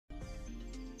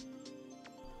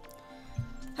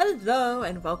Hello,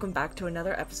 and welcome back to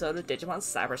another episode of Digimon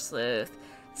Cyber Sleuth.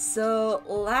 So,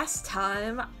 last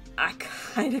time, I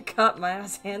kinda got my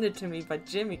ass handed to me by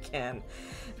Jimmy-Ken.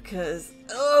 Because,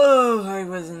 I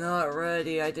was not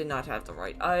ready. I did not have the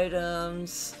right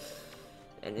items.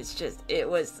 And it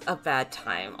was a bad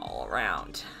time all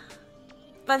around.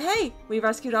 But hey, we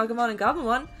rescued Agumon and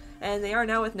Gabumon, and they are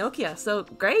now with Nokia, so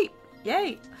great!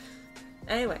 Yay!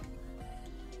 Anyway.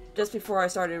 Just before I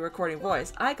started recording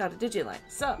voice, I got a Digiline,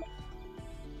 so...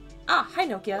 hi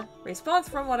Nokia. Response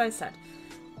from what I said.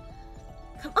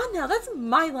 Come on now, that's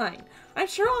my line! I'm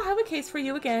sure I'll have a case for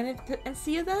you again, and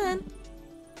see you then!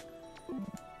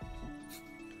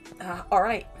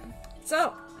 Alright.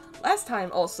 So, last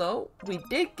time also, we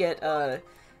did get a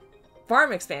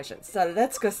farm expansion, so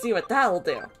let's go see what that'll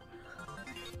do.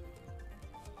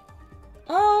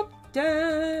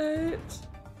 Update!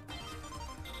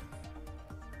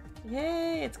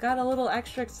 Yay, it's got a little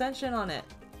extra extension on it.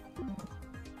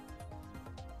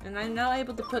 And I'm now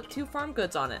able to put 2 farm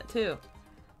goods on it, too.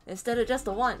 Instead of just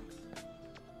the 1.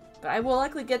 But I will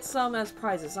likely get some as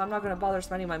prizes, so I'm not going to bother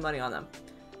spending my money on them.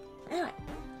 Anyway.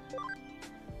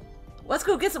 Let's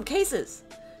go get some cases!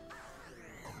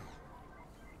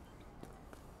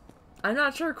 I'm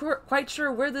not quite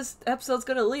sure where this episode's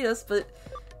going to lead us, but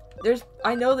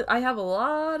I know that I have a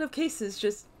lot of cases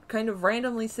just kind of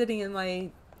randomly sitting in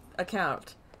my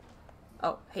account.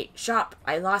 Oh, hey, shop!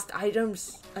 I lost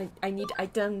items! I need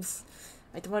items!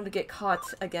 I don't want to get caught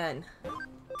again.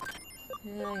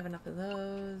 Yeah, I have enough of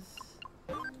those.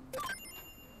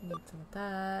 Need some of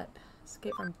that.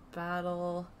 Escape from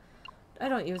battle. I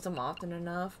don't use them often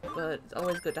enough, but it's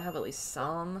always good to have at least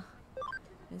some.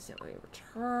 Instantly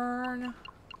return.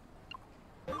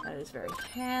 That is very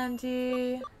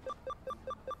handy.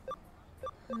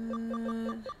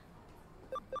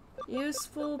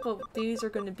 Useful, but these are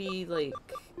going to be, like,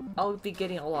 I'll be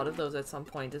getting a lot of those at some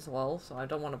point as well, so I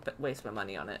don't want to waste my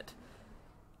money on it.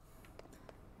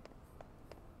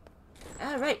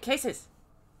 Alright, cases!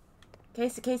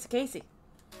 Casey.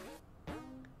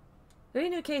 3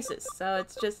 new cases, so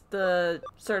it's just the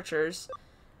searchers.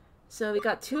 So we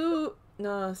got 3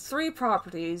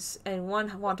 properties and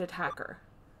 1 wanted hacker.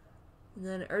 And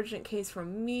then an urgent case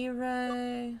from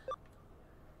Mirai.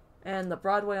 And the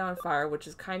Broadway on Fire, which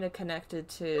is kind of connected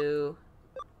to...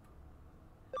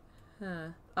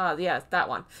 yeah, that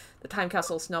one. The Time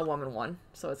Castle Snow Woman one.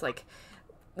 So it's like,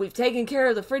 we've taken care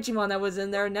of the Frigimon that was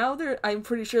in there. Now I'm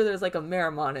pretty sure there's like a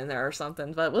Meramon in there or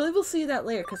something. But we'll see that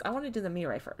later, because I want to do the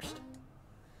Mirai first.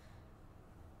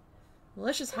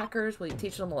 Malicious hackers, will you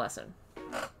teach them a lesson?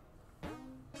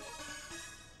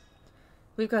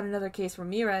 We've got another case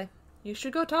from Mirai. You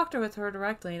should go talk to her with her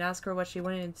directly and ask her what she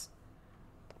needs.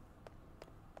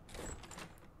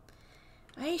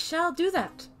 I shall do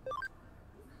that.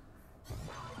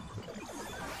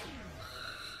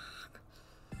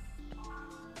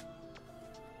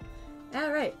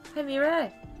 Alright, hi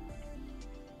Mirai.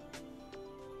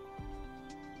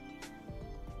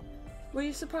 Were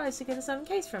you surprised to get a sudden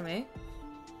case from me?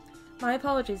 My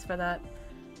apologies for that.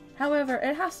 However,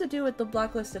 it has to do with the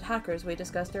blacklisted hackers we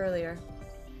discussed earlier.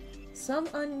 Some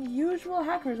unusual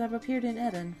hackers have appeared in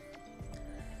Eden.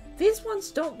 These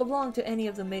ones don't belong to any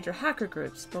of the major hacker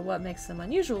groups, but what makes them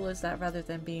unusual is that rather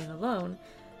than being alone,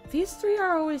 these 3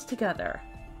 are always together.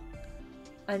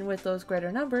 And with those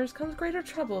greater numbers comes greater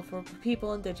trouble for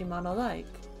people and Digimon alike.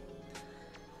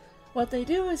 What they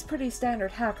do is pretty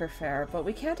standard hacker fare, but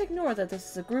we can't ignore that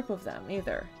this is a group of them,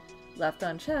 either. Left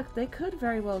unchecked, they could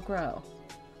very well grow.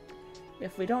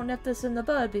 If we don't nip this in the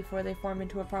bud before they form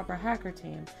into a proper hacker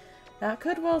team, that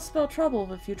could well spell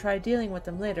trouble if you try dealing with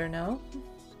them later, no?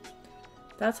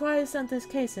 That's why I sent this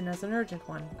case in as an urgent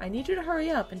one. I need you to hurry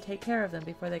up and take care of them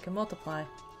before they can multiply.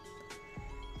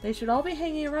 They should all be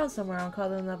hanging around somewhere on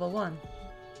Column Level 1.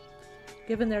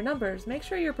 Given their numbers, make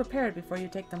sure you're prepared before you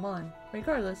take them on.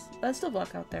 Regardless, best of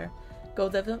luck out there. Go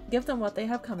give them what they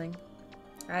have coming.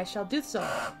 I shall do so.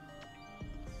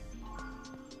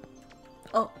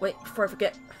 Oh, wait, before I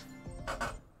forget.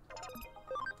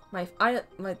 My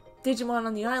Digimon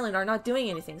on the island are not doing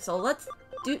anything, so let's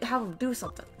have them do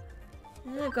something.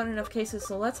 I've got enough cases,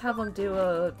 so let's have them do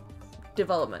a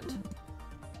development.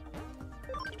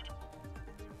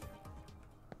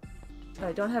 But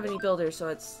I don't have any builders, so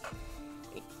it's...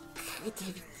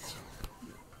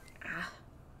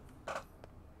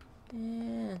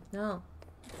 no.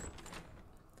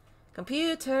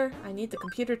 Computer! I need the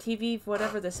computer TV,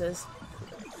 whatever this is.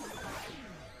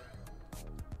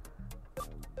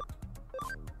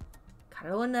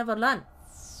 Karo never learn.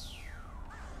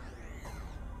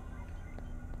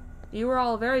 You were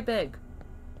all very big.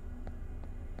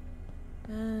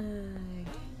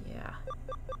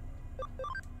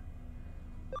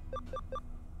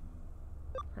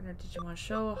 Partner Digimon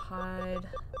show, hide.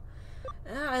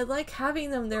 I like having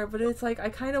them there, but it's like I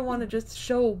kind of want to just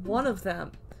show one of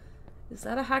them. Is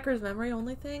that a hacker's memory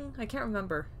only thing? I can't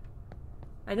remember.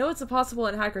 I know it's possible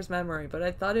in hacker's memory, but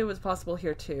I thought it was possible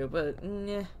here too, but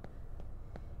nah.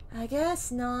 I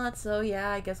guess not, so yeah,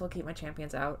 I guess we'll keep my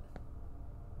champions out.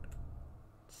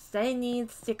 They need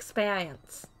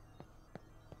experience.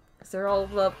 Because they're all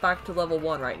back to level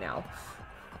 1 right now.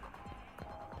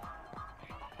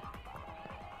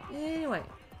 Anyway.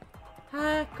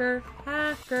 Hacker,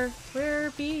 hacker,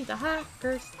 where be the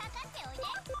hackers?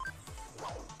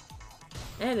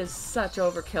 It is such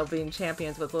overkill being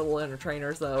champions with little inner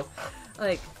trainers, though.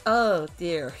 Like, oh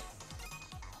dear.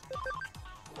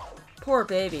 Poor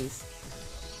babies.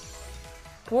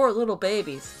 Poor little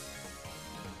babies.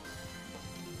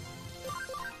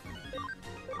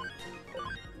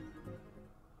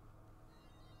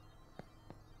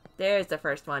 There's the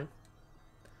first one.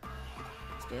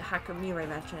 Must be the hacker Mirai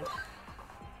mentioned.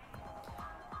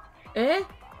 Eh?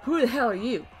 Who the hell are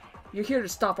you? You're here to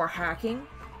stop our hacking?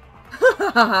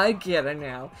 I get it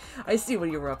now. I see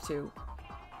what you're up to.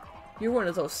 You're one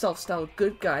of those self-styled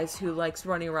good guys who likes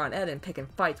running around Eden picking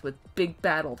fights with big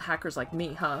battled hackers like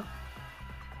me, huh?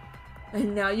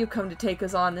 And now you come to take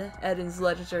us on Eden's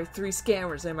legendary 3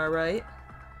 scammers, am I right?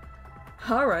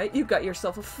 Alright, you got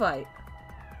yourself a fight.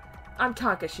 I'm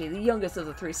Takashi, the youngest of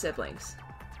the 3 siblings.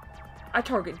 I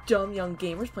target dumb young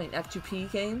gamers playing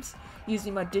F2P games,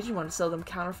 using my Digimon to sell them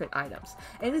counterfeit items,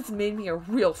 and it's made me a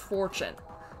real fortune.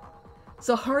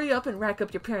 So hurry up and rack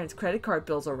up your parents' credit card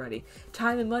bills already.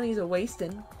 Time and money is a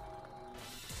wasting.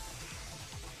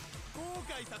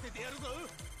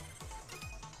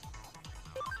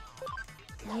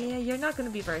 Yeah, you're not gonna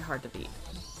be very hard to beat.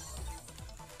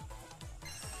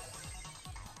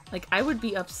 Like, I would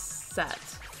be upset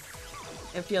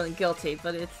and feeling guilty,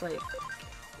 but it's like...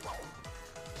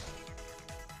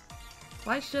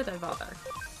 Why should I bother?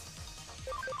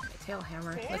 Okay, tail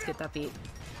hammer. Let's get that beat.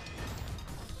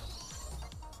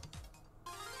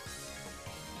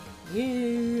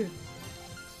 Yeah!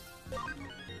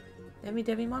 Demi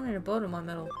Devimon and a Bodomon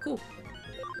medal. Cool.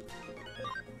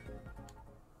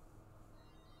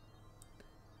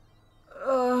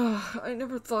 I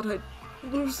never thought I'd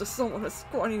lose to someone as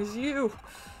scrawny as you.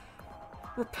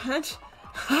 Repent?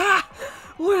 Ha!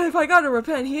 What if I gotta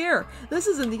repent here? This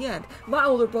isn't the end. My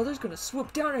older brother's gonna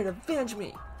swoop down and avenge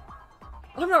me.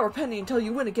 I'm not repenting until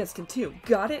you win against him too.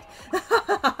 Got it?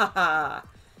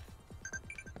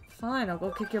 Fine, I'll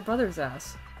go kick your brother's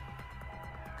ass.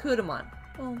 Kudamon.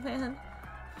 Oh man.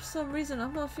 For some reason,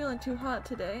 I'm not feeling too hot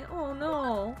today. Oh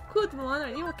no. Kudamon,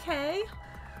 are you okay?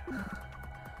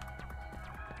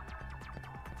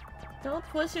 Don't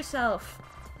push yourself.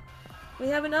 We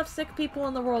have enough sick people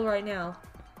in the world right now.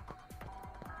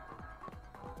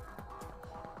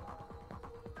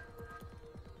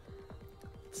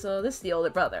 So this is the older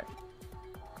brother.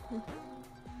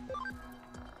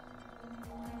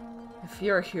 If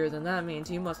you're here, then that means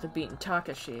you must have beaten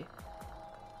Takashi.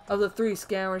 Of the 3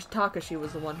 scammers, Takashi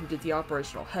was the one who did the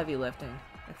operational heavy lifting.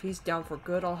 If he's down for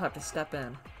good, I'll have to step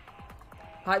in.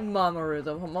 I'm Mamoru,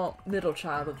 the middle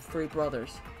child of the 3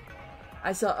 brothers.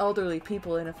 I sell elderly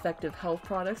people ineffective health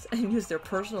products and use their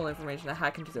personal information to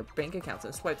hack into their bank accounts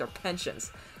and swipe their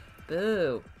pensions.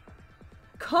 Boo.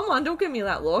 Come on, don't give me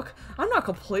that look. I'm not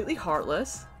completely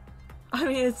heartless. I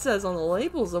mean, it says on the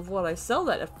labels of what I sell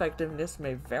that effectiveness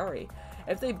may vary.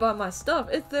 If they buy my stuff,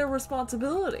 it's their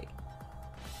responsibility.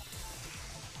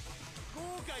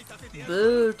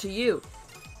 Boo to you.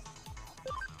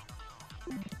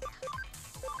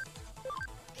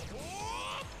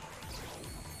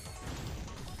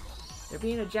 They're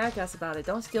being a jackass about it.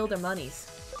 Don't steal their monies.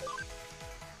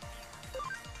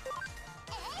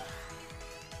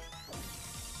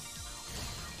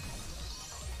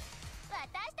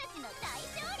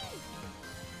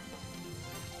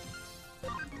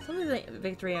 Some of the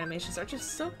victory animations are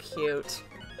just so cute.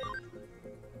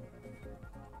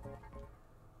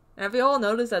 And have you all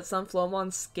noticed that some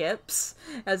Flowmon skips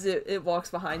as it walks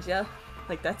behind you?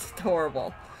 Like, that's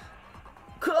adorable.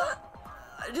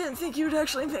 I didn't think you'd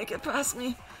actually make it past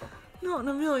me. Not in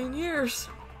a million years.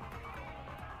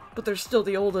 But there's still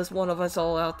the oldest one of us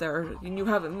all out there, and you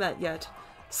haven't met yet.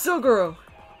 Suguru!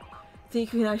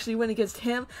 Think you can actually win against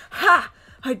him? Ha!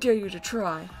 I dare you to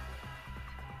try.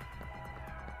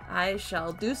 I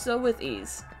shall do so with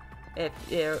ease. If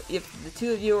the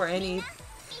 2 of you are any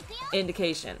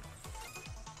indication.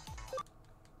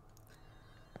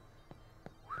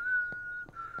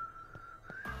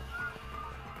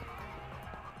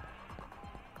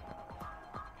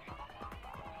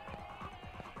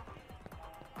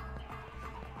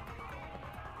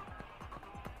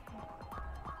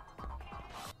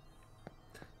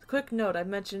 Quick note, I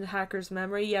mentioned Hacker's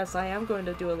Memory. Yes, I am going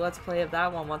to do a Let's Play of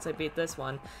that one once I beat this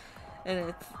one. And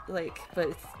it's like,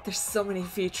 there's so many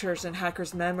features in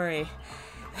Hacker's Memory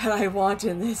that I want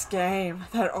in this game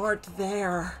that aren't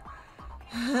there.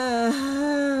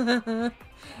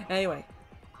 Anyway,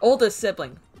 oldest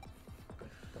sibling.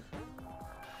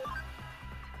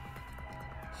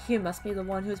 You must be the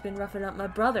one who's been roughing up my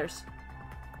brothers.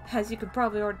 As you can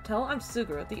probably already tell, I'm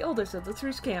Suguru, the oldest of the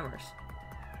 3 scammers.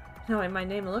 Knowing my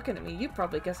name and looking at me, you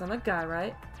probably guess I'm a guy,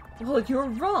 right? Well, you're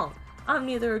wrong. I'm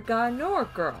neither a guy nor a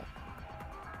girl.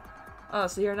 Oh,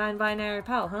 so you're a non-binary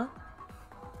pal, huh?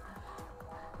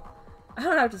 I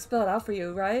don't have to spell it out for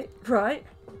you, right? Right?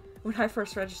 When I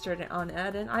first registered it on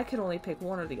Eden, I could only pick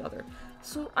one or the other.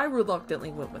 So I reluctantly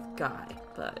went with guy,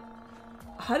 but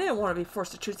I didn't want to be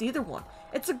forced to choose either one.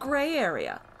 It's a gray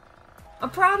area. I'm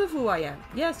proud of who I am.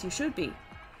 Yes, you should be.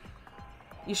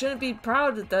 You shouldn't be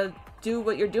proud to do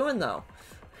what you're doing, though.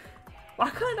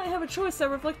 Why couldn't I have a choice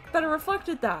that better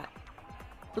reflected that?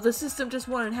 But the system just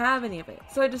wouldn't have any of it,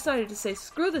 so I decided to say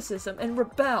screw the system and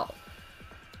rebel.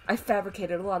 I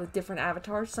fabricated a lot of different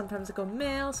avatars. Sometimes I go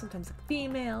male, sometimes I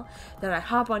female. Then I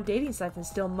hop on dating sites and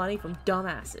steal money from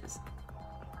dumbasses.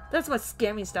 That's my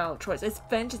scamming style of choice. It's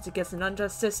vengeance against an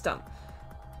unjust system.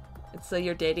 And so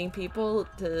you're dating people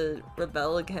to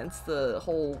rebel against the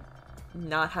whole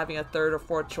not having a third or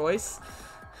fourth choice?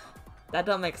 That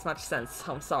don't make much sense.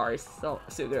 I'm sorry,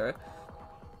 Suguru.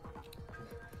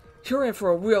 You're in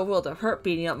for a real world of hurt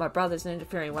beating up my brothers and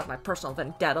interfering with my personal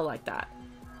vendetta like that.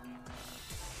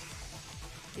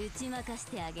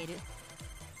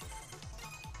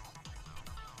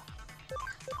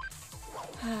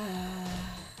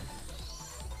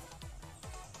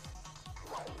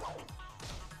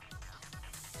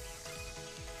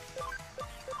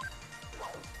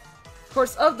 Of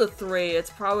course, of the 3, it's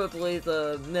probably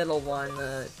the middle one,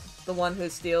 the one who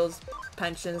steals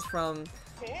pensions from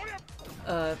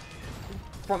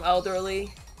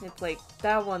elderly. It's like,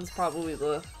 that one's probably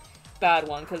the bad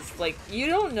one, because, like, you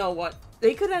don't know what...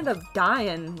 They could end up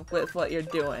dying with what you're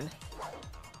doing.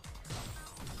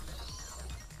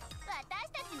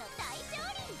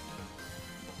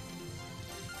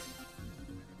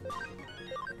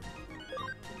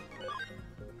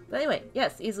 But anyway,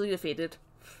 yes, easily defeated.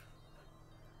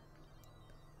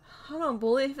 I don't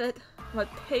believe it. My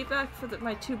payback for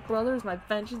my 2 brothers, my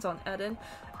vengeance on Eden,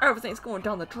 everything's going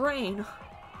down the drain.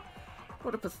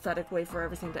 What a pathetic way for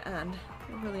everything to end.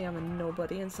 I really am a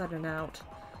nobody inside and out.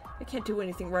 I can't do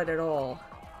anything right at all.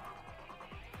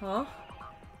 Huh?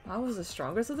 I was the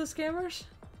strongest of the scammers?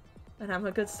 And I'm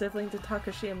a good sibling to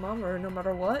Takashi and Mamoru no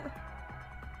matter what?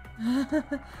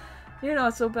 You're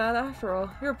not so bad after all.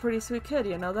 You're a pretty sweet kid,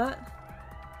 you know that?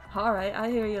 Alright,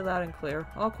 I hear you loud and clear.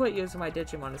 I'll quit using my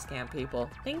Digimon to scam people.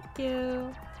 Thank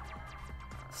you!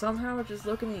 Somehow, just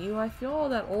looking at you, I feel all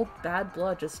that old bad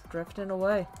blood just drifting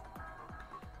away.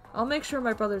 I'll make sure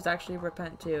my brothers actually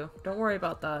repent too. Don't worry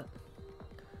about that.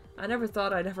 I never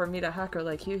thought I'd ever meet a hacker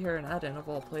like you here in Eden, of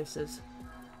all places.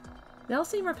 They all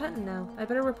seem repentant now. I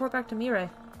better report back to Mirai.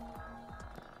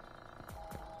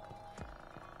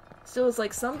 Still, it's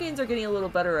like, some games are getting a little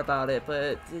better about it,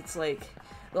 but it's like,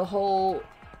 the whole,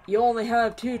 you only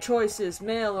have 2 choices,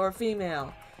 male or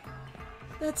female.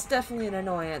 That's definitely an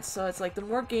annoyance, so it's like, the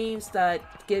more games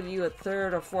that give you a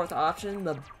 3rd or 4th option,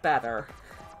 the better.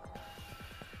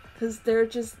 Because they're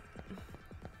just...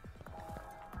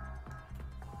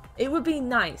 It would be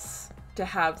nice to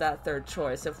have that 3rd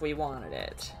choice if we wanted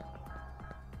it.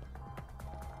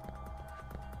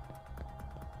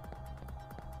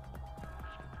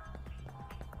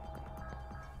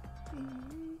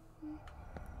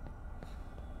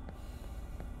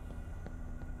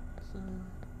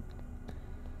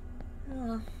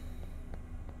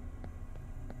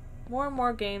 More and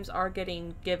more games are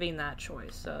giving that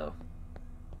choice, so...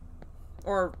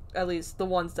 Or at least the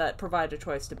ones that provide a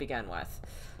choice to begin with.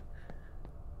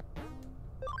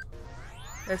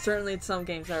 There's certainly some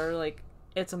games that are like,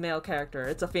 it's a male character,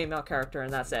 it's a female character,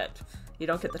 and that's it. You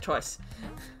don't get the choice.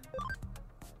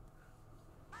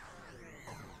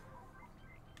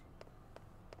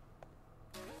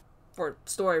 For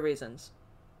story reasons.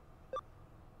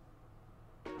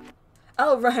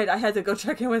 Oh, right, I had to go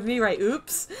check in with Mirai.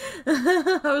 Oops.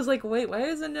 I was like, wait, why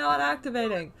is it not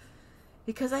activating?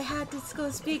 Because I had to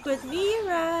go speak with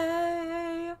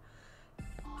Mirai.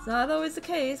 It's not always the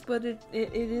case, but it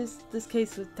is this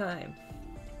case with time.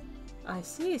 I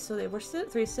see, so they were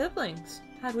 3 siblings.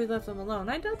 Had we left them alone,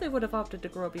 I doubt they would have opted to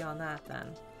grow beyond that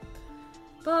then.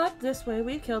 But this way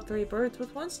we killed 3 birds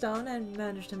with 1 stone and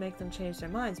managed to make them change their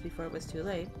minds before it was too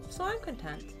late, so I'm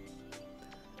content.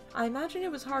 I imagine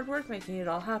it was hard work making it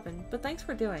all happen, but thanks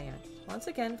for doing it. Once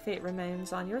again, fate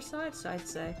remains on your side, I'd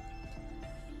say.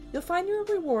 You'll find your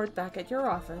reward back at your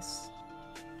office.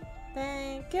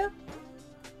 Thank you.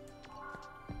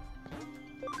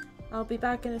 I'll be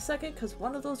back in a second, because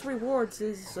one of those rewards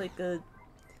is like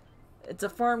it's a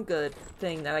farm good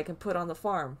thing that I can put on the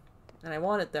farm. And I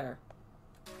want it there.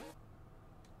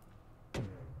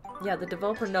 Yeah, the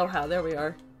developer know-how. There we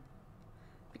are.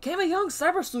 Became a young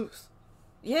cyber sleuth.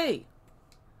 Yay.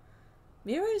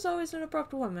 Mirai is always an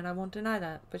abrupt woman, I won't deny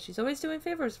that. But she's always doing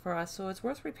favors for us, so it's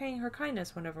worth repaying her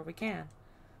kindness whenever we can.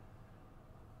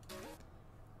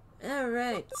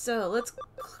 Alright, so let's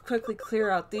quickly clear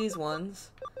out these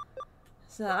ones.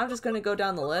 So I'm just going to go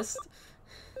down the list.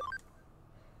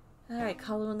 Alright,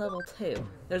 Kowloon level 2.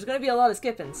 There's going to be a lot of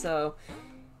skipping, so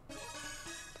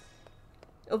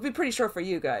it'll be pretty short for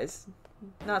you guys.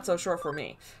 Not so short for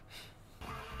me.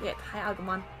 Yeah, hi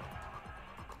Agumon.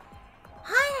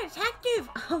 Hi, detective!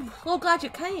 I'm so glad you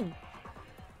came.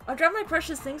 I dropped my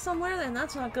precious thing somewhere, and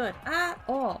that's not good. At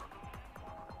all.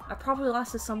 I probably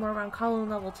lost it somewhere around Kowloon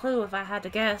level 2 if I had to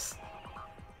guess.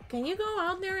 Can you go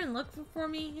out there and look for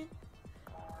me?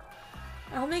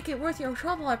 I'll make it worth your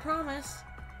trouble, I promise.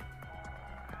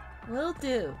 Will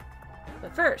do.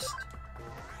 But first,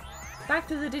 back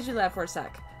to the Digilab for a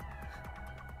sec.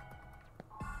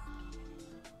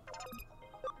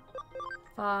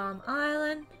 Farm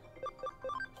Island.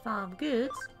 Farm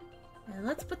Goods. And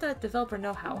let's put that developer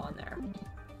know-how on there.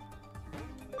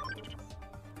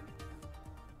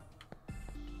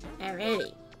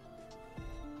 Alrighty.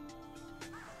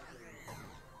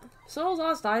 So those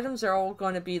lost items are all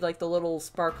going to be like the little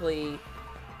sparkly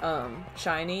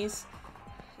shinies.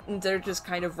 And they're just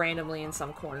kind of randomly in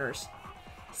some corners.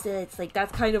 So it's like,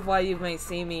 that's kind of why you might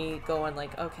see me going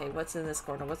like, okay, what's in this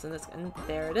corner, what's in this, and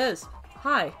there it is.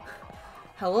 Hi.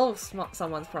 Hello,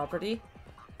 someone's property.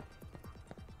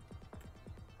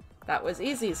 That was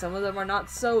easy. Some of them are not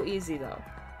so easy though.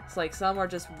 It's like some are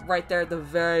just right there at the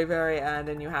very, very end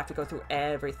and you have to go through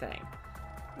everything.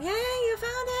 Yay, you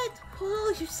found it! Whoa,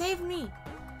 you saved me.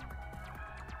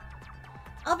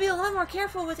 I'll be a lot more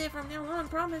careful with it from now on,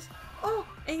 promise. Oh,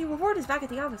 and your reward is back at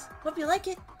the office. Hope you like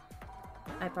it.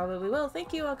 I probably will.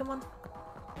 Thank you, Agumon.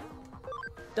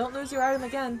 Don't lose your item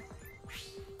again.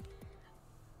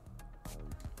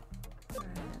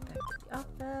 Alright, back to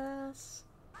the office.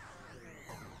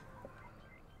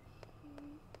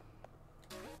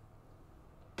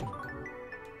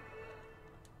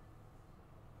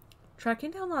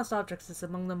 Tracking down lost objects is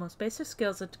among the most basic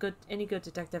skills that any good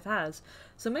detective has,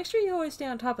 so make sure you always stay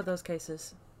on top of those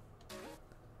cases.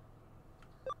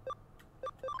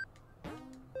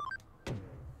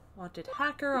 Wanted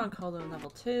hacker on Kowloon level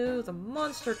 2, the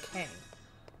Monster King.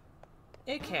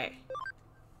 Okay.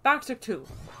 Back to 2.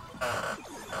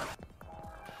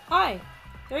 Hi!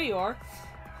 There you are.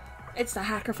 It's the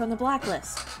hacker from the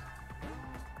blacklist.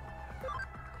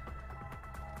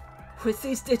 With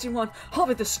these Digimon, I'll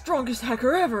be the strongest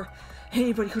hacker ever!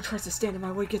 Anybody who tries to stand in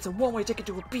my way gets a one-way ticket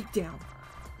to a beatdown.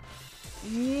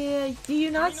 Yeah, do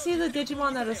you not see the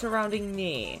Digimon that are surrounding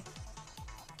me?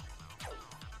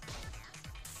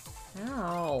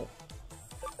 Ow.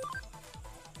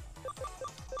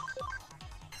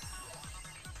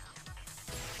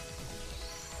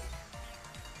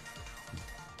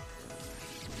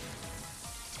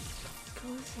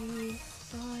 Cozy,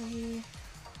 sorry.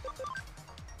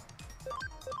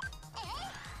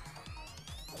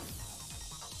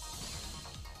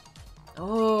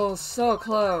 Oh, so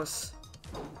close.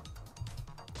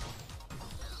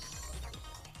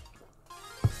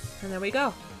 And there we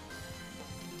go.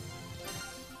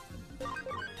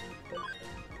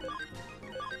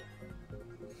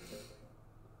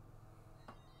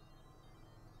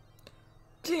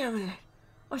 Damn it!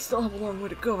 I still have a long way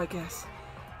to go, I guess.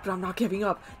 But I'm not giving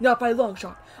up. Not by a long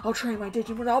shot. I'll train my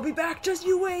Digimon. I'll be back. Just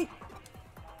you wait!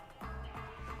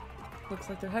 Looks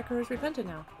like their hacker is repentant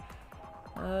now.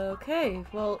 Okay,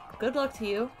 well, good luck to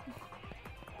you.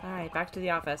 Alright, back to the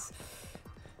office.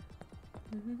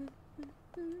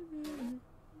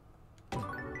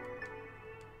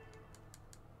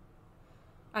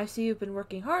 I see you've been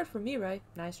working hard for Mirai.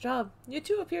 Nice job. You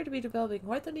two appear to be developing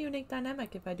quite the unique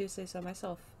dynamic, if I do say so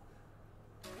myself.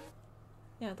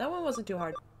 Yeah, that one wasn't too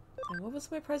hard. And what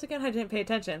was my prize again? I didn't pay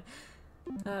attention.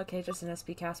 Okay, just an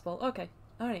SP Caspel. Okay,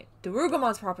 alright.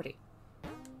 Darugamon's property.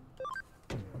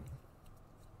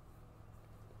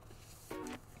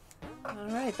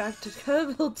 Alright, back to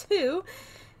Level 2.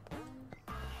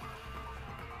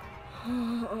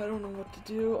 I don't know what to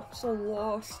do. I'm so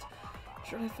lost.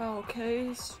 Should I file a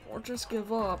case or just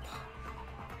give up?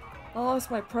 I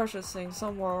lost my precious thing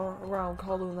somewhere around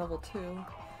Kowloon level 2.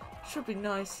 Should be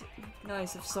nice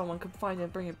if someone could find it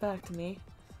and bring it back to me.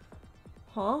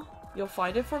 Huh? You'll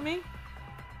find it for me?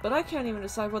 But I can't even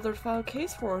decide whether to file a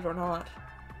case for it or not.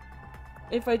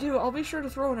 If I do, I'll be sure to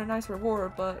throw in a nice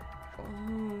reward, but...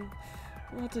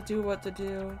 what to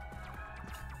do.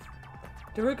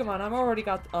 Darugumon, I'm already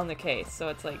got on the case, so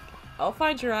it's like, I'll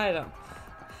find your item.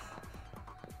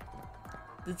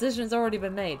 The decision's already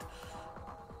been made.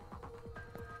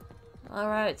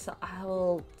 Alright, so I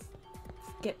will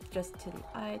skip just to the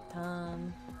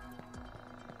item.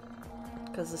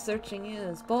 Because the searching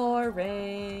is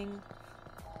boring.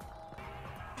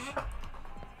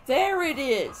 There it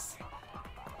is!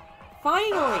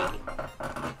 Finally!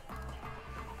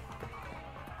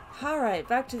 Alright,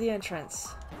 back to the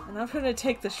entrance. And I'm gonna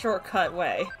take the shortcut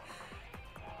way.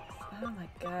 Oh my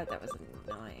god, that was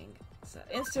annoying. So,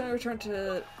 instantly return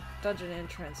to dungeon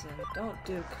entrance and don't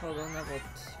do Kowloon level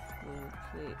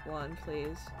 1,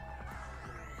 please.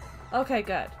 Okay,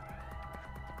 good.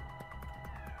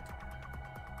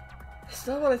 Is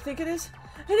that what I think it is?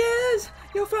 It is!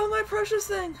 You found my precious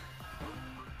thing!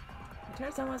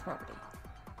 Return someone's property.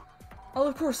 I'll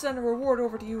of course send a reward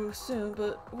over to you soon,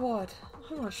 but what?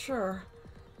 I'm not sure.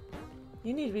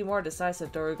 You need to be more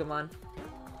decisive, Darugumon.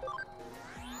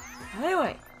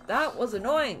 Anyway, that was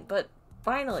annoying, but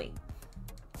finally.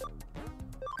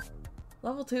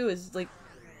 Level 2 is like,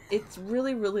 it's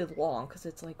really, really long, because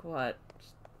it's like, what?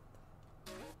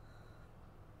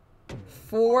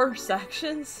 4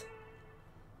 sections?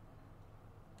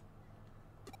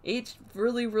 Each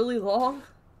really, really long?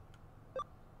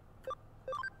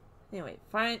 Anyway,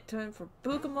 find time for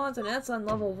Bukamons, and that's on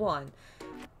level 1.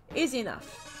 Easy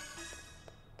enough.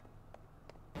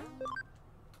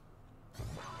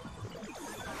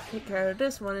 Take care of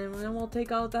this one, and then we'll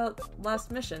take out that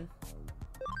last mission.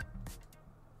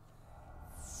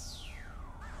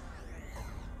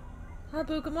 Hi,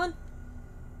 Bukamon.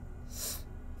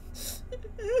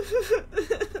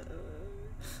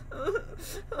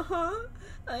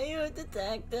 Are you a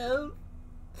detective?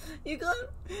 You gotta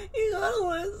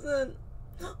listen.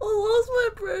 I lost my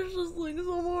precious thing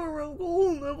somewhere around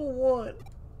Golden level 1.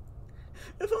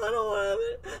 If I don't have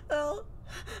it,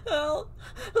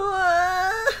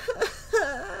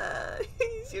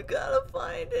 you gotta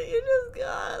find it. You just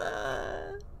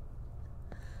gotta.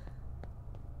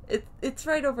 It's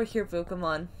right over here,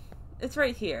 Bukamon. It's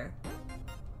right here.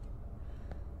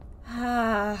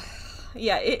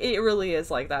 Yeah, it really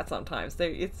is like that sometimes.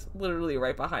 It's literally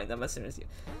right behind them as soon as you...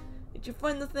 Did you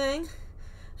find the thing?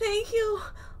 Thank you!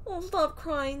 I'll stop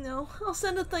crying now. I'll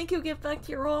send a thank you gift back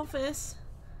to your office.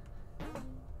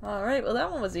 Alright, well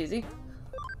that one was easy.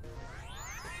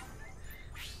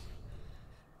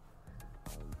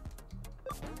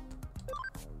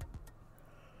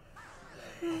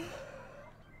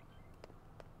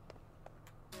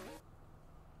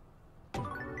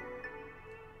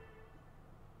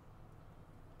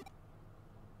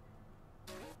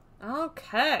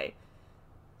 Okay.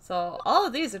 So, all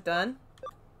of these are done.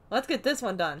 Let's get this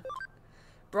one done.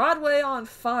 Broadway on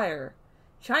fire.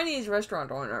 Chinese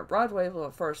restaurant owner. Broadway on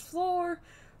the first floor.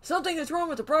 Something is wrong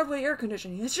with the Broadway air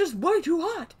conditioning. It's just way too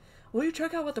hot. Will you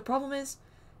check out what the problem is?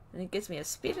 And it gives me a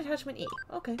speed attachment E.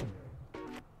 Okay.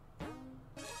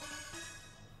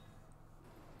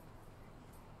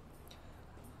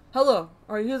 Hello.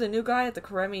 Are you the new guy at the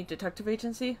Karemi Detective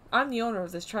Agency? I'm the owner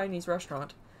of this Chinese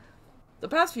restaurant. The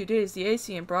past few days, the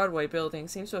AC in Broadway building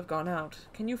seems to have gone out.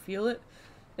 Can you feel it?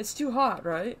 It's too hot,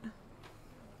 right?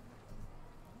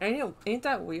 Ain't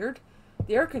that weird?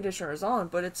 The air conditioner is on,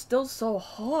 but it's still so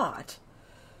hot.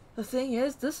 The thing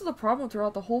is, this is a problem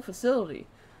throughout the whole facility.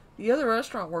 The other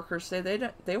restaurant workers say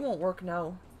they won't work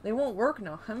now. They won't work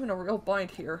now. I'm in a real bind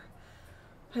here.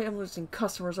 I am losing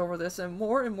customers over this, and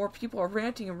more people are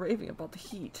ranting and raving about the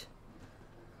heat.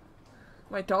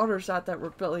 My daughter's at that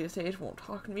rebellious age, won't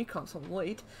talk to me, comes home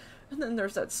late. And then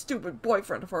there's that stupid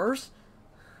boyfriend of hers.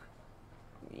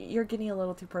 You're getting a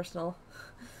little too personal.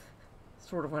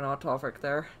 Sort of went off topic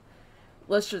there.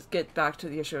 Let's just get back to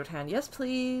the issue at hand. Yes,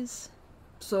 please.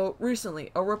 So,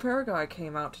 recently, a repair guy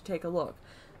came out to take a look.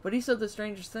 But he said the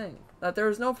strangest thing. That there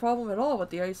is no problem at all with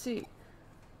the IC.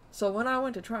 So when I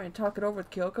went to try and talk it over with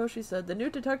Kyoko, she said the new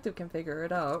detective can figure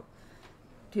it out.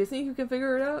 Do you think you can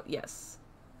figure it out? Yes.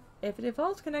 If it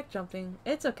involves connect jumping,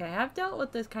 it's okay. I've dealt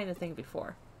with this kind of thing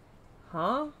before.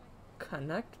 Huh?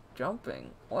 Connect jumping?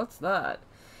 What's that?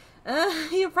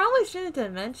 You probably shouldn't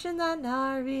have mentioned that,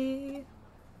 Nari.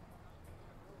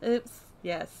 Oops.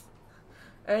 Yes.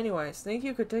 Anyways, think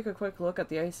you could take a quick look at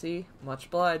the IC? Much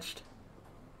obliged.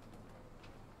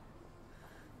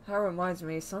 That reminds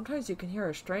me, sometimes you can hear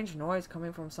a strange noise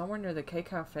coming from somewhere near the K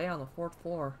Cafe on the 4th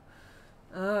floor.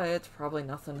 It's probably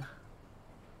nothing.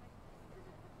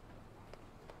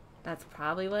 That's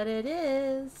probably what it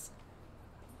is.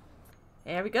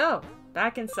 There we go.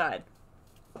 Back inside.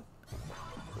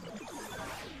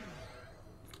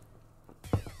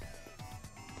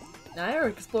 Now, I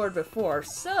already explored before,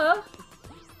 so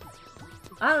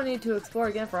I don't need to explore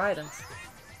again for items.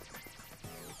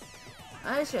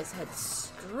 I just head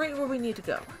straight where we need to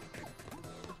go.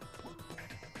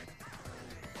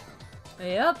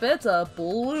 Yep, it's a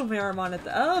blue Miramon at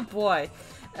the— oh boy.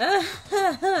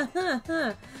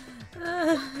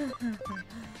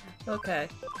 Okay.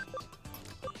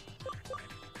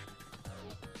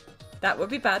 That would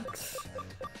be bad.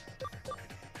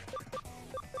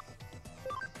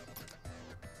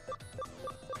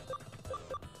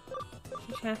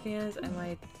 Champions and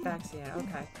my backs, yeah,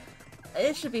 okay.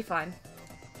 It should be fine.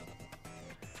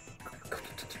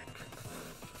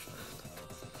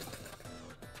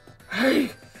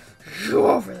 Hey! You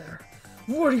over there!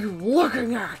 What are you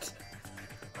looking at?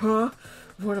 Huh?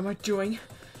 What am I doing?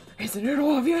 Isn't it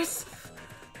obvious?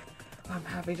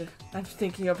 I'm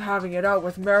thinking of having it out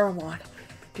with Miramon.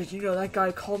 Did you know that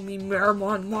guy called me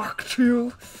Miramon Mark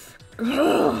II?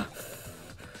 Ugh.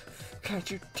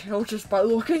 Can't you tell just by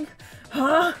looking?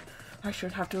 Huh? I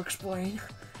should have to explain.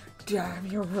 Damn,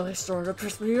 you're really starting to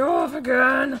piss me off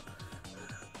again.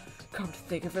 Come to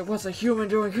think of it, what's a human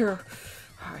doing here?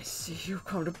 I see you've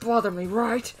come to bother me,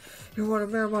 right? You're one of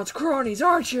Miramon's cronies,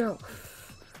 aren't you?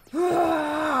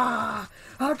 Ah!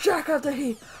 I'll jack up the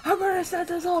heat. I'm gonna set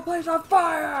this whole place on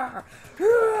fire!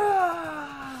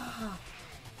 Ah!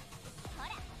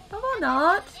 Come on,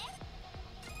 not.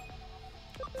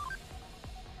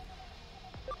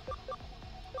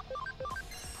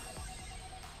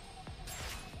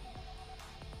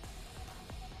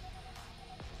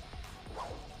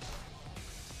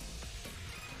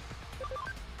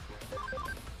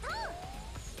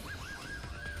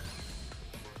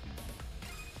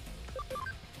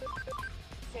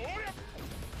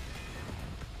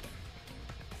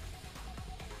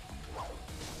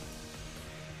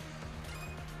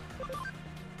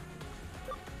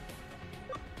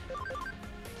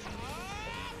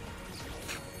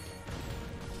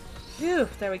 Phew,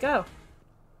 there we go.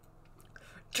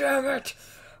 Damn it!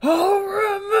 I'll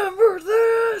remember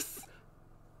this!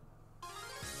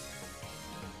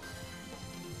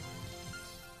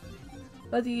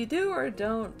 Whether you do or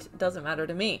don't, doesn't matter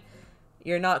to me.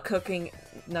 You're not cooking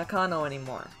Nakano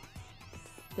anymore.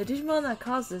 The Digimon that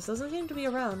caused this doesn't seem to be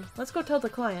around. Let's go tell the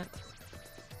client.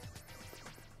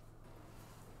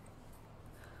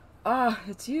 Ah,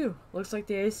 it's you. Looks like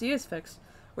the AC is fixed.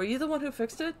 Were you the one who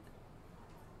fixed it?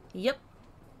 Yep.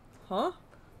 Huh?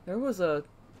 There was a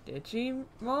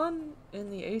Digimon in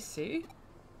the AC?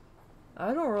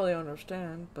 I don't really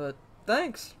understand, but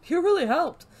thanks. You really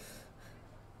helped.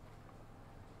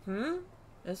 Isn't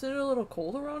it a little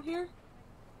cold around here?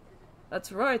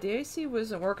 That's right, the AC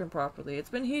wasn't working properly. It's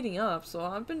been heating up, so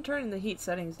I've been turning the heat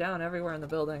settings down everywhere in the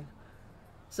building.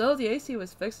 So the AC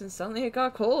was fixed and suddenly it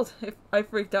got cold. I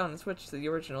freaked out and switched to the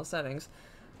original settings.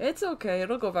 It's okay,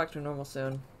 it'll go back to normal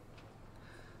soon.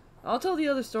 I'll tell the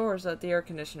other stores that the air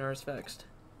conditioner is fixed.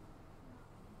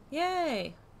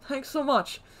 Yay! Thanks so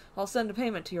much. I'll send a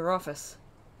payment to your office.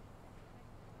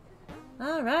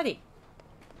 Alrighty.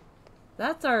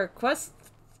 That's our quest...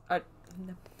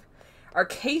 Our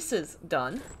cases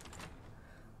done.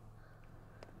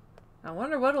 I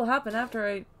wonder what'll happen after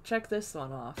I check this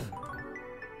one off.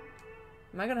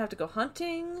 Am I gonna have to go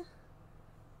hunting?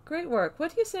 Great work.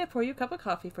 What do you say I pour you a cup of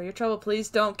coffee for your trouble? Please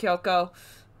don't, Kyoko.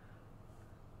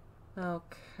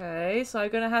 Okay, so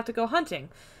I'm gonna have to go hunting.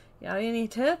 Got any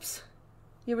tips?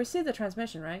 You received the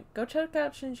transmission, right? Go check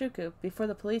out Shinjuku before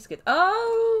the police get—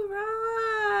 oh,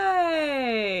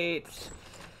 right!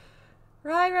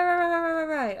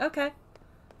 Right. Okay.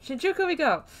 Shinjuku we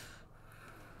go.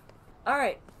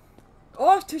 Alright.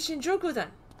 Off to Shinjuku then.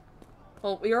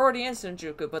 Well, we're already in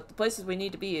Shinjuku, but the places we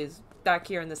need to be is back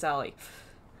here in this alley.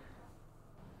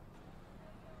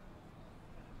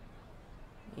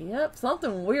 Yep,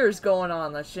 something weird's going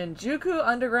on. The Shinjuku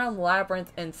Underground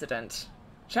Labyrinth Incident.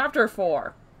 Chapter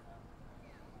 4.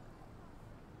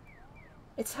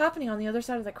 It's happening on the other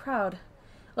side of the crowd.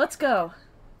 Let's go.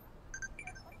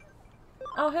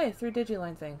 Oh hey, 3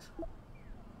 Digiline things.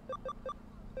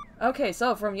 Okay,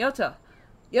 so from Yota.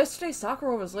 Yesterday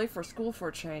Sakura was late for school for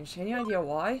a change. Any idea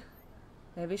why?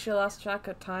 Maybe she lost track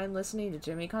of time listening to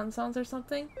Jimmy-Con songs or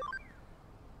something?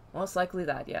 Most likely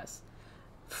that, yes.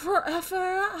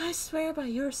 Forever I swear by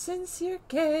your sincere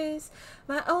gaze,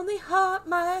 my only heart,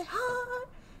 my heart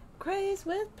crazed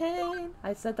with pain.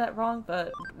 I said that wrong,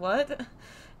 but what?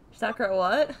 Sakura,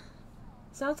 what?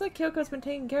 Sounds like Kyoko's been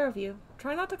taking care of you.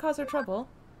 Try not to cause her trouble.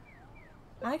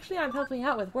 Actually, I'm helping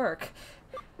out with work.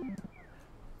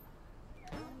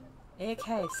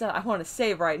 Okay, so I want to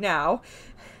save right now.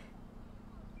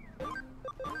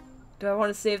 Do I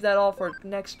want to save that all for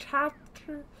next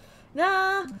chapter?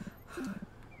 Nah!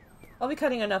 I'll be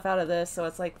cutting enough out of this, so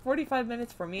it's like 45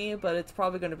 minutes for me, but it's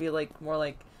probably going to be like more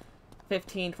like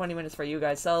 15, 20 minutes for you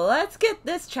guys. So let's get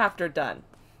this chapter done.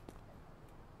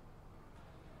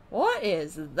 What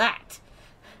is that?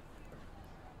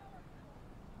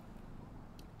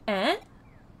 Eh?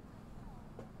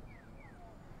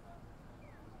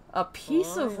 A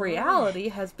piece of reality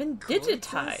has been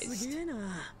digitized.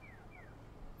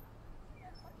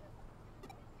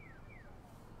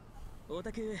 オタ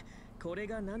ク、これ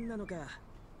が何なのか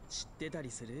知ってた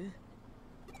りする？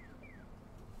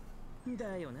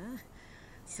だよな。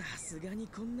さすがに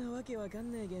こんなわけわか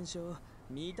んない現象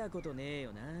見たことねえ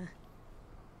よな。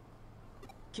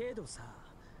けどさ、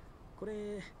こ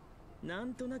れな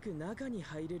んとなく中に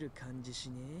入れる感じし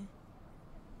ね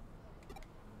え？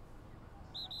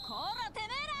こらてめ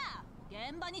えら、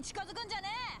現場に近づくんじゃね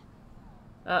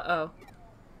え。Uh-oh.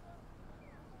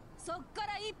 そっか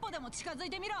ら一歩でも近づい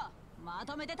てみろ。ま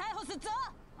とめて逮捕すっぞ。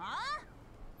あ？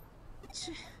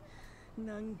ち、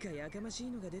なんかやかましい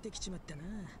のが出てきちまったな。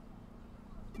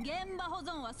現場保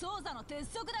存は捜査の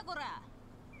鉄則だこら。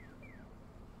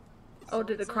Oh,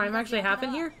 did a crime actually happen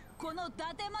here? この伊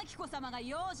達巻子様が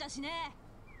容赦しね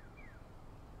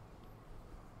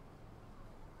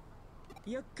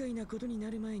え。厄介なことにな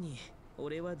る前に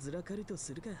俺はずらかると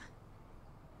するか。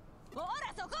ほら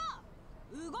そこ、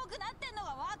動くなってんのが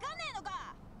わかんねえの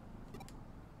か。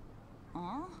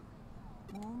あ？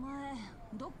お前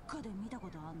どっかで見たこ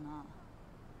とあんな。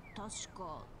確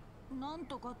かなん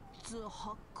とかっつ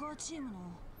ハッカーチームの。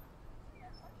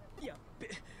やっべ、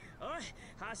おい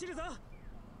走るぞ。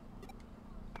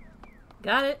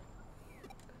 Got it.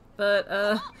 But,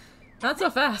 not so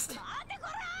fast.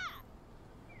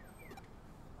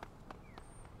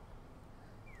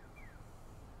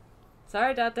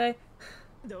 Sorry, Date.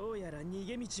 どうやら逃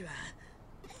げ道は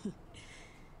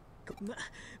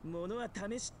物は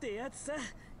試しってやつさ。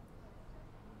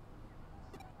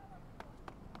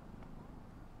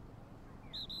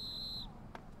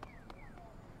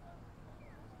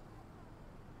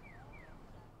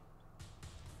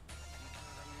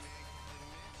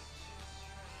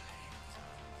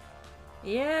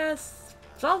Yes,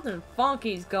 something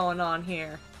funky's going on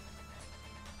here.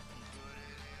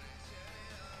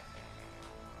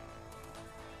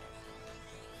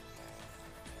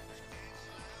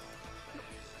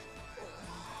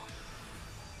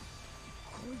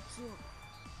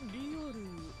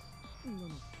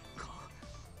 Mm.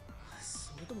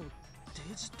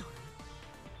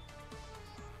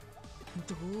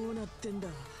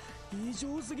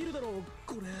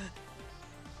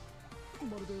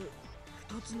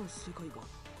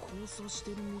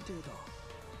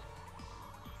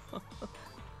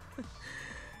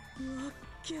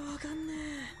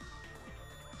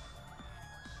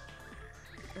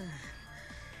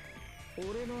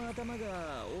 俺の頭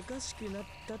がおかしくなっ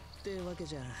たってわけ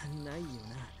じゃないよ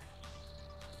な。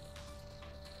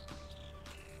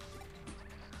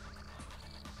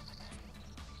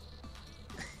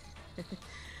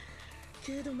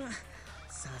けどまあ、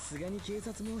さすがに警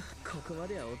察もここま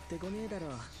では追ってこねえだろ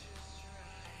う。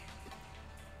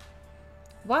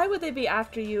Why would they be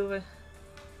after you?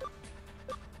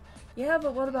 Yeah,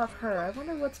 but what about her? I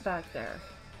wonder what's back there.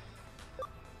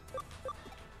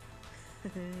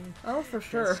 Oh, for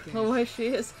sure. The way she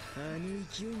is.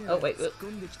 Oh, wait.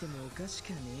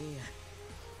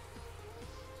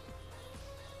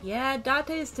 Yeah,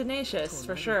 Date is tenacious,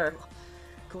 for sure.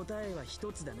 答えは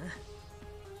一つだな。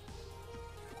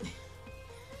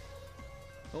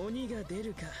鬼が出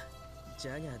るか、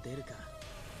蛇が出るか。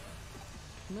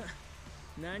ま、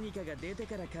何かが出て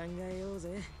から考えよう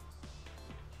ぜ。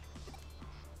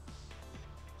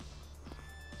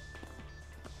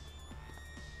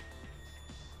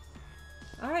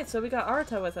Alright, so we got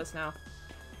Arta with us now.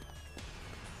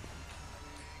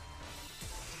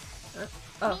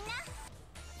 Oh.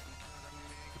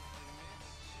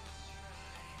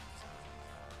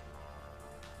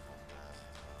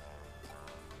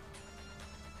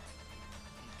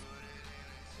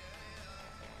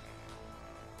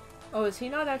 Oh, is he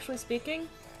not actually speaking?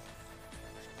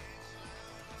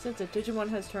 Since a Digimon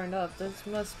has turned up, this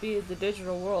must be the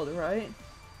digital world, right?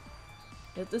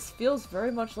 Yet this feels very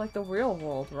much like the real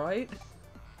world, right?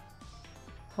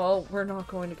 Well, we're not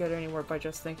going to get anywhere by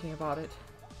just thinking about it.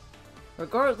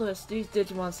 Regardless, these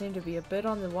Digimon seem to be a bit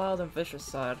on the wild and vicious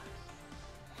side.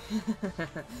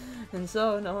 And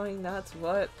so, knowing that's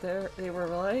what they were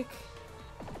like,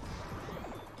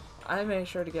 I made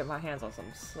sure to get my hands on some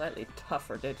slightly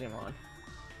tougher Digimon.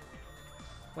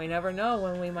 We never know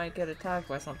when we might get attacked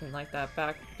by something like that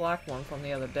black one from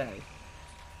the other day.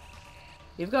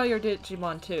 You've got your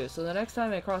Digimon too, so the next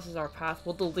time it crosses our path,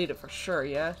 we'll delete it for sure,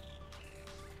 yeah?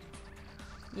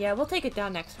 Yeah, we'll take it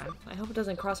down next time. I hope it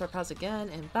doesn't cross our paths again,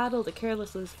 and battle the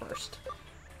careless lose first.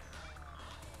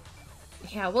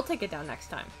 Yeah, we'll take it down next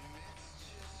time.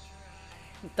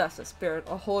 That's the spirit.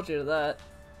 I'll hold you to that.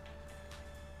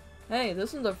 Hey,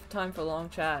 this isn't the time for long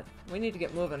chat. We need to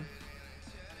get moving.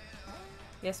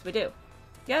 Yes, we do.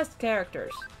 Yes,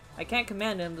 characters. I can't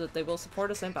command them that they will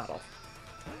support us in battle.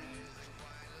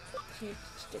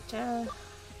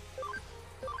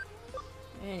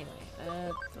 Anyway,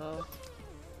 so...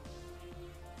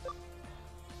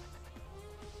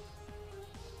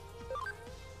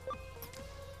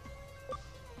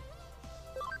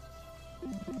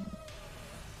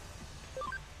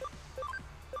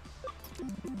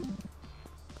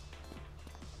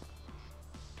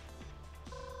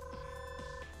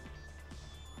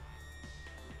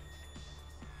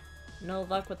 No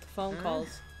luck with the phone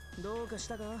calls. どうかし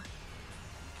たか？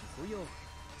そうよ、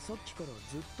さっきから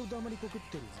ずっと黙りこくっ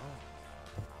てる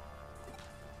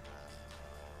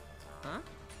な。あ？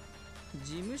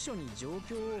事務所に状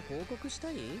況を報告し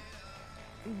たい？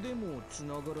でも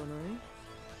繋がらない？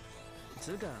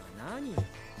つか何？事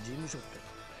務所って。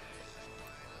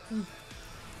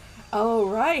Oh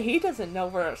right, he doesn't know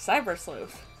we're a cyber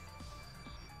sleuth.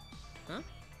 ん？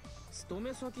勤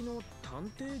め先の探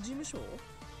偵事務所？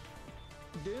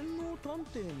電脳探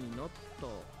偵になった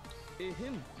エヘ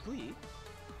ンプイ？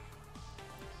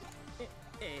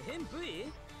エヘンプイ？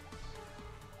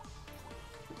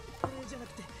じゃな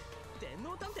くて電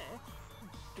脳探偵？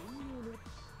電脳の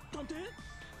探偵？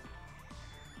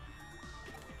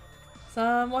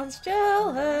 Someone's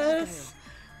jealous.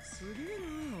 すげえな、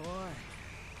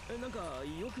おい。なんか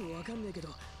よくわかんねえけど、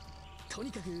と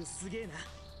にかくすげえな。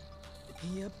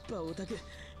やっぱオタク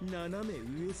斜め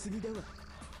上すぎだわ。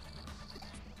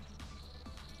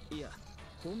いや、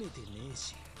褒めてねえ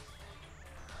し。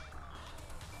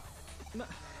ま、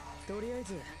とりあえ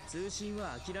ず通信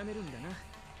は諦めるんだな。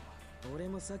俺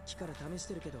もさっきから試し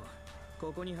てるけど、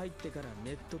ここに入ってから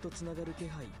ネットとつながる気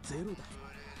配ゼロだ。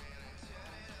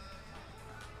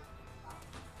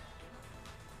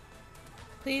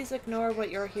Please ignore what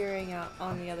you're hearing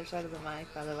on the other side of the mic,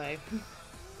 by the way.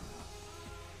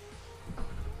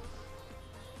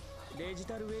 デジ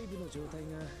タルウェーブの状態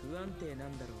が不安定な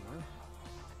んだろうな。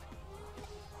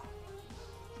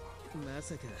ま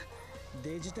さか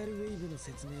デジタルウェーブの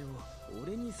説明を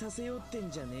俺にさせようって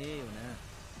んじゃねえよ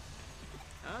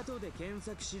な。後で検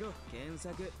索しろ、検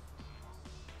索。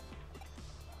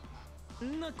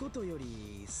んなことよ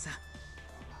りさ、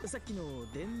さっきの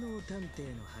電脳探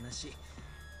偵の話、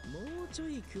もうちょ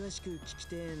い詳しく聞き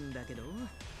てえんだけど。い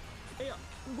や、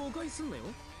誤解すんなよ。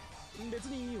別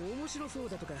に面白そう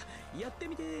だとかやって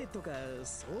みてとか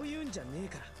そういうんじゃねえ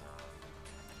から。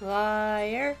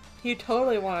Liar. You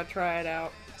totally want to try it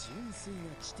out. 純粋な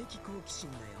知的好奇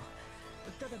心だよ。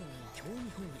ただの興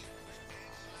味本位。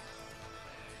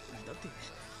だって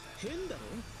変だろ、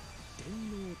電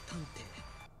脳探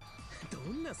偵。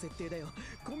どんな設定だよ。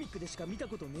コミックでしか見た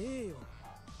ことねえよ。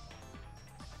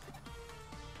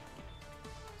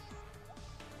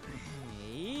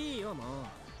いいよもう。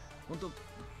ほんと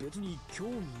別に興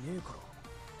味ねえか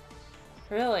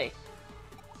ら。Really?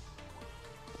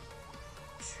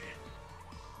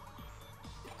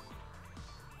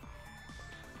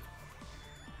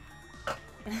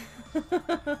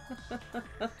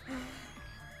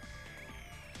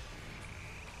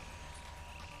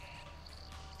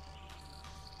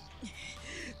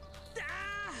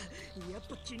やっ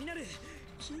ぱ気になる。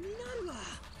気になるわ。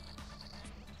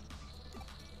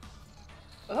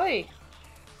Oi!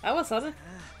 That was sudden.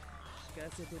 聞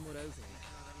かせてもらうぜ。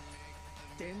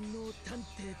電脳探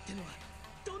偵ってのは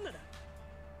どんなだ？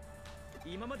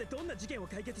今までどんな事件を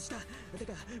解決した？て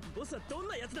かボスはどん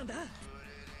なやつなんだ？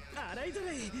洗いざ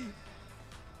らい。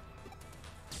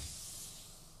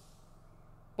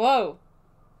Whoa!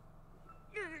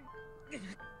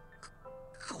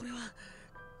 これは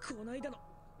こないだの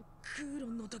クーロ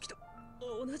ンの時と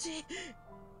同じ。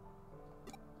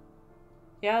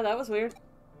Yeah, that was weird.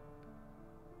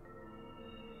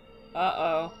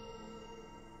 Uh-oh.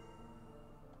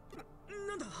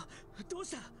 なんだ？どう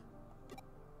した？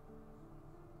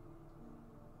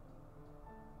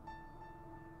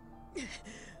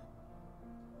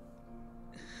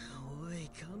おい、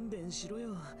勘弁しろ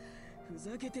よ。ふ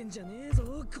ざけてんじゃねえぞ、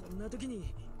こんな時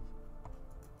に。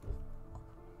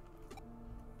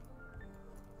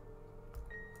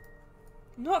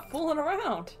I'm not fooling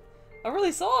around. I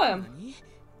really saw him. 何？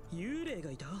幽霊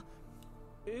がいた？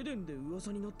エデンで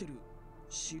噂になってる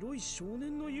白い少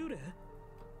年の幽霊？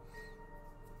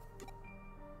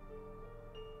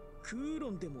クーロ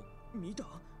ンでも見た？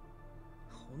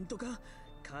本当か？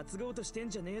担ごうとしてん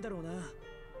じゃねえだろうな。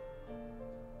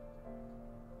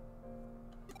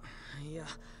いや、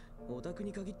オタク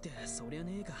に限ってそりゃ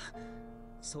ねえか。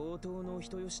相当の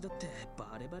人よしだって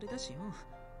バレバレだしよ。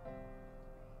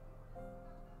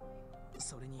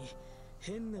それに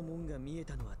変なもんが見え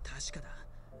たのは確かだ。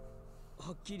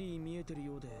はっきり見えてる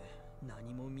ようで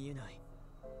何も見えない。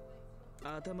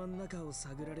頭の中を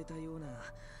探られたような、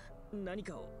何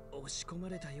かを押し込ま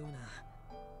れたような。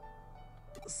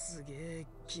すげえ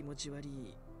気持ち悪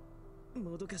い、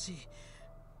もどかしい、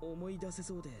思い出せ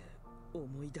そうで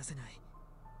思い出せない。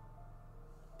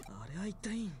あれは一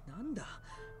体なんだ？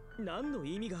何の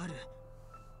意味がある？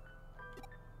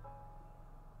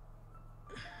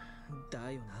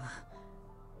だよな。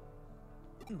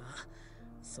まあ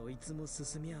そいつも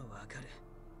進みはわかる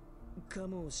か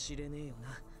もしれねえよ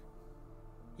な。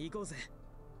行こうぜ。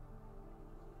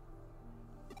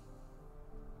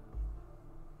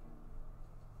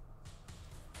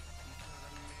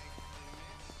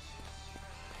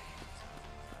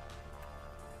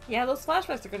Yeah, those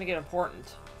flashbacks are gonna get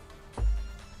important.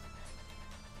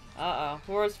 Uh-oh,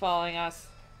 who's following us?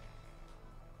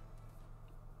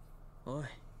 おい、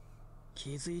気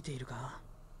づいているか？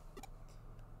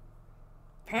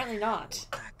 Apparently not.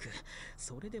 たく、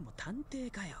それでも探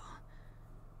偵かよ。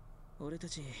俺た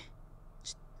ち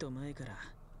ちっと前から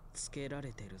つけら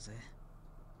れてるぜ。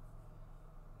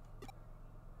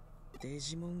デ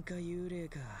ジモンか幽霊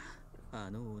か、あ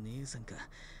のお姉さんか、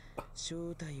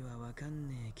正体はわかん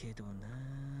ねえけどな。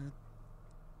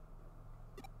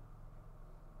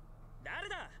誰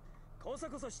だ？こそ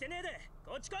こそしてねえで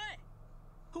こっち来い。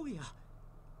おや、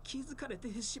気づかれ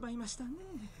てしまいましたね。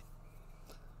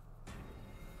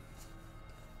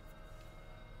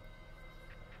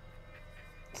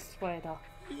スウェード。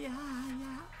いや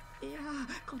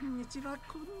こんにちは、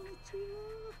こんにち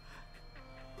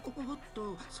は。おっ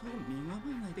と、そう身構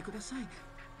えないでください。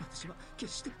私は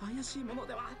決して怪しいもの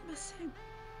ではありません。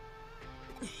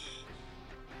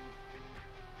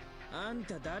あん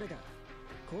た誰だ？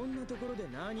こんなところで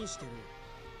何してる？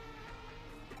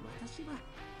私は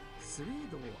スウェ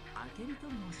ードをアケルと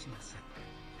申します。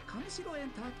上白エン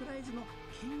タープライズの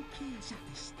研究者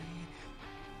でして、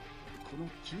この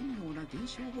奇妙な現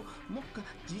象を目下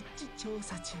実地調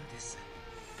査中です。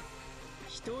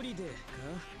一人で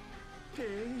か？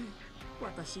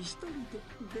私一人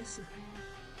です。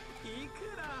いく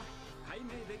ら解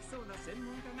明できそうな専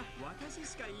門家が私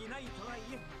しかいないとはい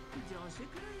え、助手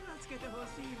くらいはつけてほ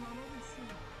しいものです。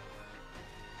ま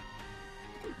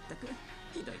ったく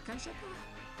ひどい会社か。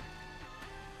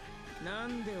な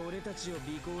んで俺たちを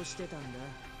尾行してたんだ？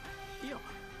いや、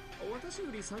私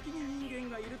より先に人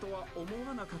間がいるとは思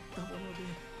わなかったもので、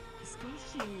少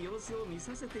し様子を見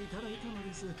させていただいたの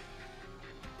です。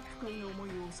不快な思い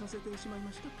をさせてしまい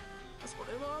ました。そ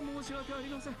れは申し訳あり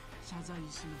ません。謝罪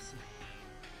します。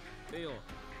いや、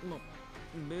ま、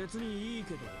別にいい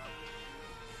けど。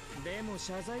でも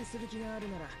謝罪する気がある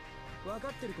なら分か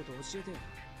ってること教えてよ。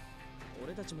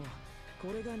俺たちも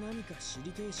これが何か知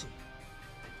りてえし。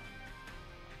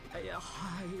いや、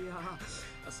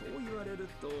そう言われる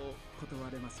と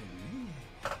断れませんね。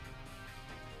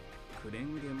くれ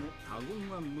ぐれも他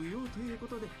言は無用というこ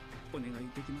とでお願い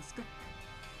できますか？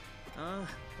あ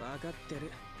あ、分かって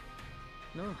る。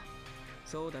なあ、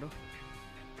そうだろ。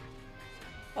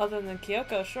Other than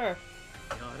Kyoko, sure. よ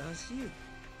ろしい。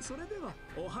それでは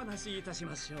お話しいたし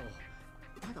ましょう。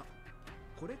ただ、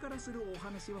これからするお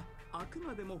話はあく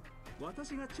までも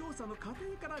私が調査の過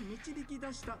程から導き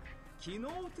出した機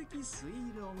能的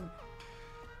推論。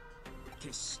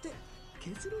決して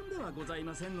結論ではござい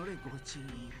ませんのでご注意を。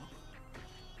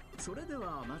それで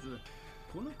はまず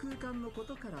この空間のこ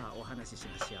とからお話しし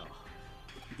ましょう。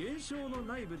現象の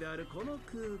内部であるこの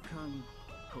空間、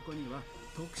ここには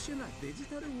特殊なデジ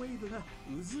タルウェーブが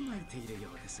渦巻いているよ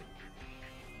うです。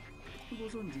ご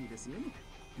存知ですよね。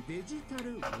デジタ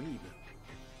ルウェー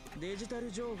ブ。デジタ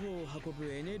ル情報を運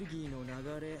ぶエネルギーの流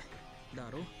れ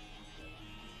だろ。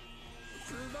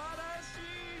素晴らしい。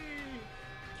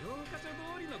教科書通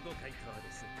りのご回答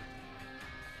です。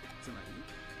つまり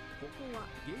ここは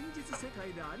現実世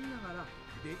界でありながら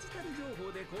デジタル情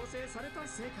報で構成された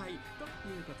世界と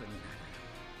いうことになる。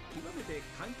極めて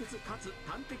簡潔かつ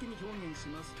端的に表現し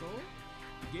ますと、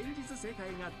現実世界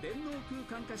が電脳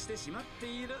空間化してしまって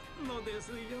いるので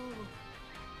すよ。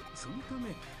そのた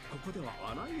めここでは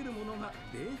あらゆるものが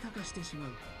データ化してしま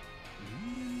う。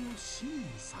人間の真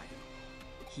さえ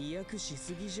飛躍し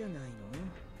すぎじゃないの？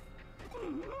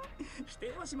否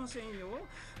定はしませんよ。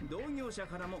同業者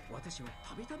からも私は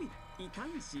たびたび異端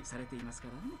視されていますか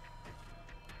らね。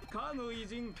かの偉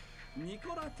人ニ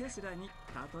コラ・テスラに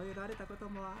例えられたこと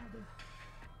もある。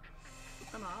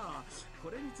まあこ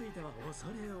れについては恐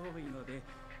れ多いので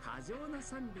過剰な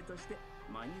賛美として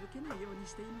真に受けないように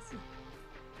しています。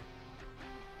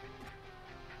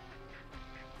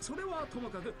それはとも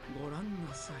かくご覧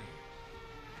なさい。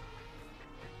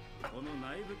この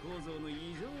内部構造の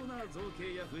異常な造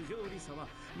形や不条理さは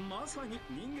まさに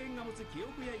人間が持つ記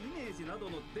憶やイメージなど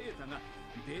のデータが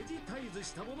デジタイズし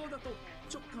たものだと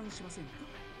直感しませんか？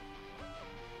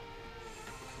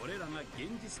これらが現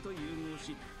実と融合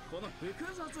し、この複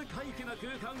雑怪奇な空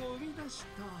間を生み出し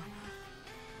た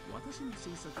私の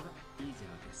推測は以上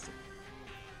です。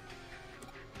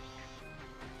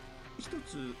一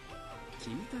つ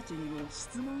君たちにも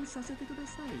質問させてくだ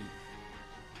さい。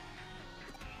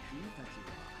君たち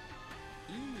は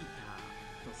イータ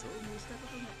ーと遭遇したこ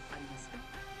とがありますか？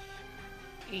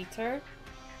イーター？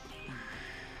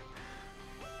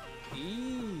イ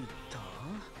ーター？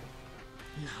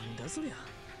なんだそりゃ。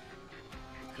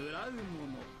食らうもの、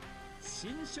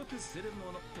侵食する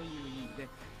ものという意味で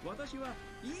私は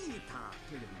イーター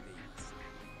と呼んでいます。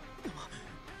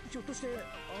ひょっとして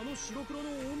あの白黒の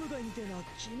オウムガイみたいな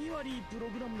気味悪いプロ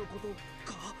グラムのこと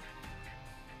か？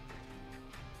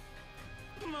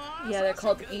 Yeah, they're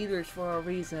called eaters for a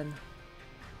reason.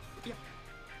 いや、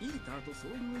イーターと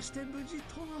遭遇して無事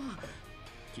とは。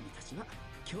君たちは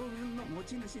強運の持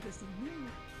ち主ですね。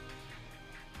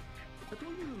とい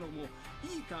うのもイ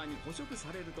ーターに捕食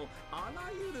されるとあら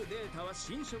ゆるデータは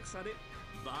侵食され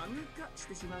バグ化し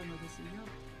てしまうのですよ。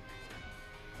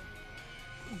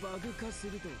バグ化す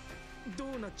ると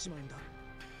どうなっちまうんだ？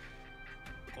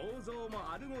構造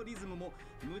もアルゴリズムも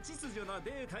無秩序な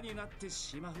データになって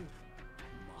しまう。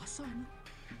まさに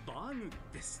バグ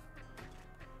です。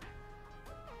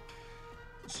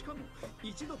しかも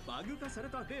一度バグ化され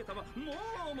たデータはも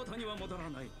う元には戻ら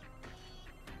ない。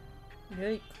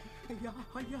いや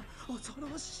はや恐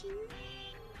ろしい。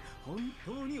本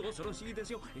当に恐ろしいで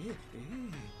すよ。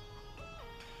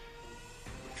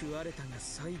食われたが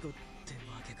最後って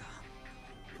わけか。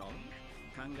と考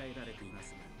えられていま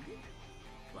す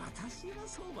が、私は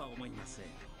そうは思いません。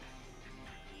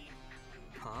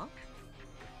は？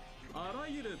あら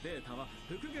ゆるデータは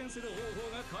復元する方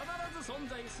法が必ず存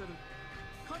在する。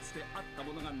かつてあった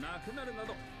ものがなくなるな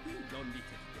ど非論理的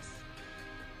です。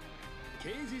形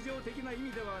而上的な意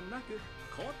味ではなく、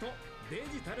ことデ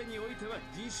ジタルにおいては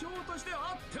事象として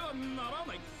あってはなら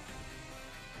ない。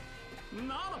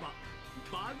ならば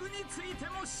バグについて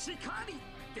もしかり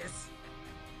です。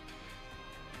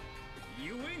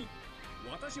ゆえに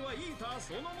私はイーター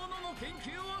そのものの研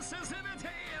究を進めてい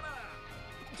る。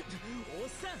おっ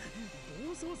さん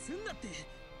暴走すんなって。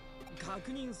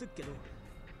確認すっけど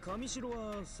上白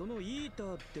はそのイータ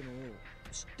ーってのを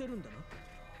知ってるんだな。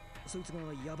そいつが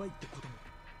ヤバいってことも。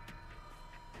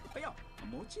いや、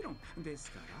もちろんです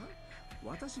から、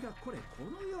私がこの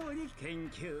ように研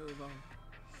究を。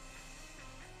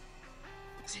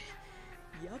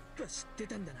やっぱ知って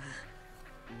たんだな。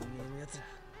運営のやつら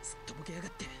すっとぼけやが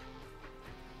って。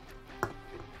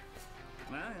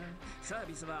まあサー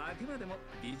ビスはあくまでも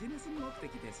ビジネス目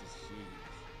的ですし、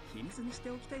秘密にして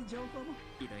おきたい情報も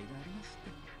いろいろありまし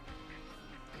て。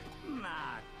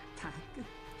まったく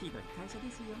ひどい会社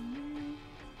ですよね。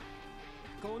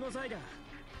この際だ、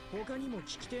他にも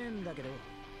聞きてえんだけど。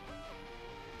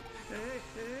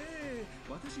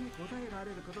私に答えら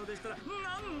れることでしたら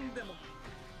何でも。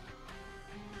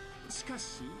しか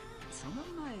しその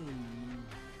前に、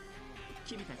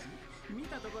君たち見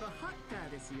たところハッカ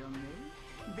ーですよね。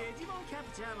デジモンキャ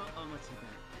プチャーもお持ちだ。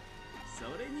そ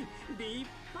れに立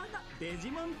派なデジ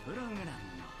モンプログラムも。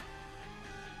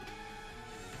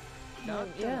だっ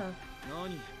たら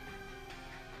何？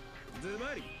ズ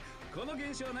バリこの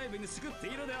現象内部に作って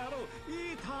いるであろう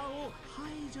イーターを排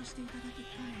除していただきたい。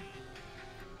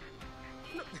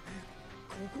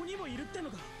ここにもいるっての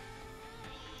か。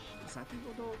先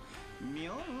ほど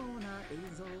妙な映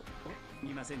像を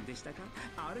見ませんでしたか？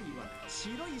あるいは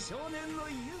白い少年の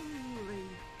幽霊。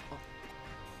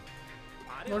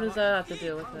What does that have to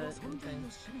do with it? 存在を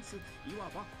示すいわ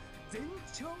ば前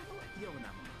兆のよう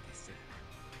なものです。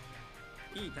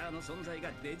イーターの存在が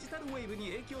デジタルウェーブ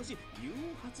に影響し誘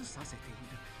発させてい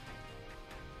る。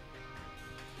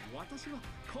私は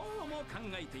こうも考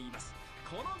えています。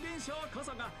この現象こ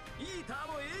そがイーター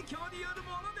の影響による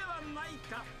ものではない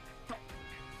かと。で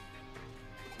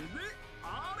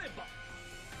あれば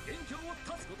元凶を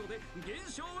断つことで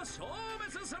現象は消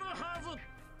滅するはず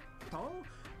と、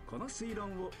この推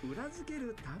論を裏付け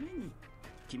るために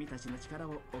君たちの力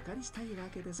をお借りしたいわ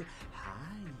けです。はい。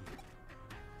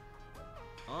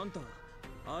あんた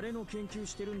あれの研究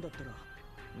してるんだったら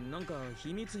なんか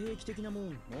秘密兵器的なもん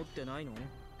持ってないの？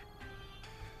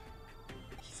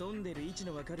潜んでる位置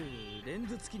のわかるレン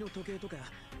ズ付きの時計とか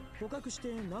捕獲し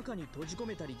て中に閉じ込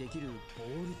めたりできるボ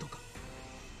ールとか。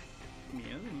妙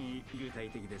に具体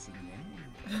的ですね。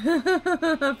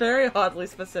Very oddly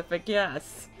specific,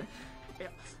 yes. いや、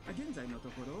現在の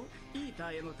ところイータ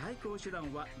ーへの対抗手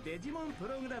段はデジモンプ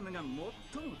ログラムが最も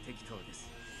適当です。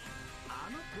あ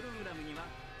のプログラムには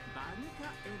バグ化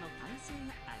への耐性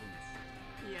があります。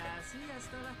やすやす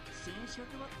とは侵食を受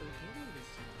けるで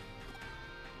しょう。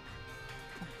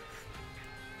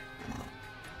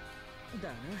だ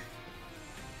な。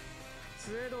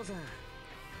スエドさん、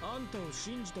あんたを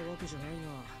信じたわけじゃない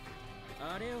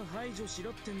が、あれを排除しろ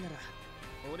ってんなら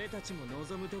俺たちも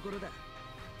望むところだ。い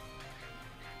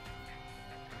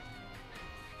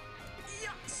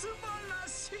や、素晴ら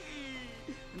し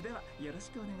い。ではよろし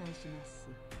くお願いします。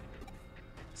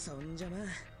そんじゃまあ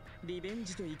リベン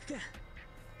ジといくか。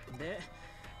で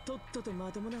とっとと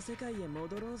まともな世界へ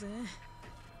戻ろうぜ。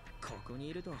ここに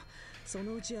いるとそ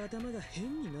のうち頭が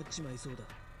変になっちまいそうだ。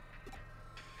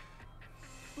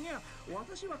いや、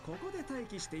私はここで待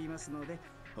機していますので、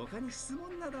他に質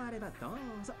問などあればどう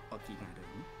ぞお気軽に。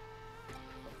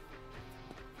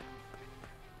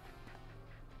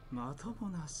まとも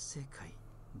な世界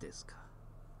ですか。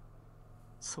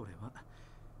それは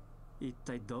一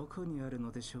体どこにある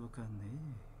のでしょうかね。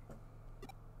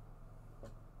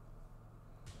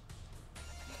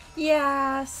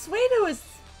Yeah, Suedo is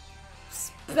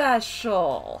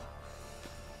special.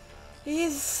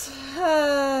 He's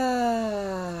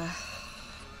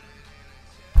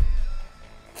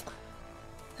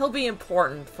he'll be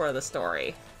important for the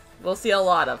story. We'll see a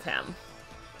lot of him.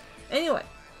 Anyway,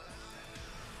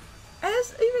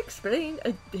 as I've explained,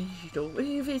 a digital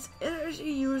wave is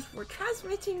energy used for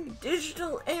transmitting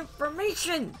digital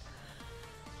information.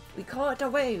 We call it a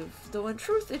wave, though in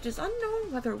truth it is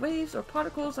unknown whether waves or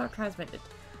particles are transmitted.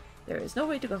 There is no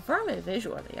way to confirm it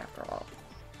visually, after all.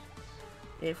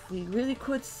 If we really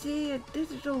could see a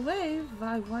digital wave,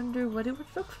 I wonder what it would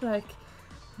look like.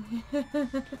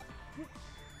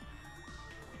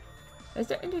 Is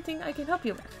there anything I can help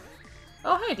you with?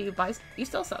 Oh, hey, do you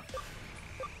sell stuff?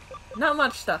 Not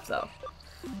much stuff, though.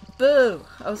 Boo!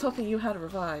 I was hoping you had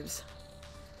revives.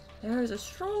 There is a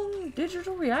strong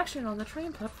digital reaction on the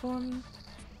train platform.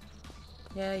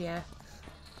 Yeah.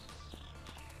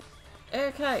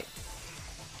 Okay.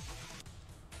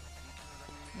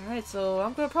 Alright, so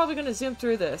I'm probably gonna zoom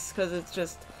through this, because it's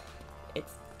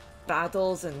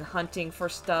battles and hunting for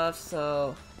stuff,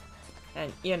 so...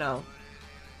 And, you know...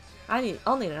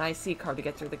 I'll need an IC card to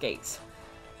get through the gates.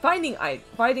 Finding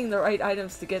the right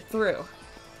items to get through.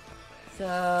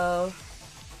 So...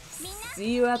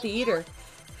 See you at the Eater.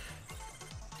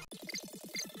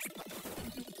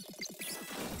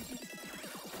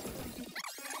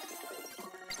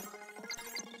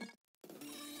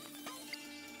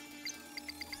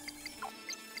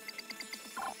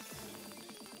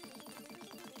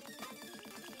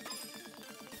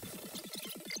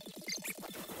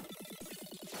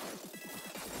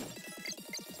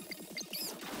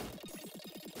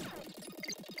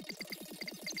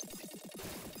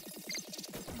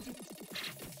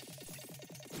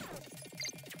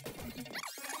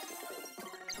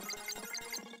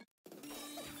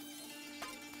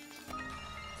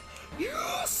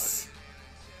 Yes!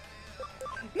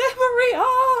 Memory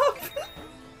up!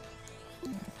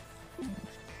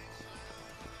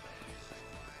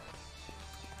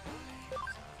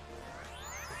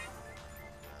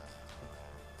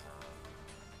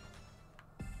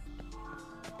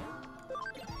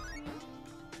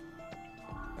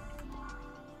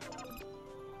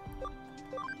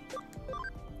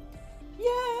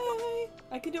 Yay!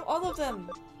 I can do all of them!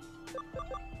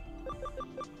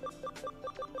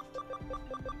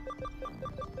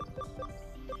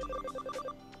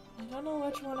 I don't know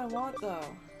which one I want,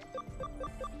 though.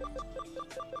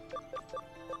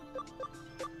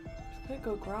 Could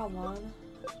go Growlmon.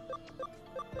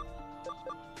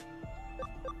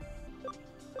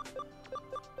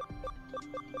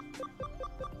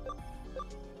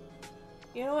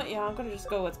 You know what? Yeah, I'm gonna just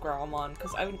go with Growlmon,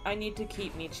 because I need to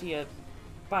keep Michi a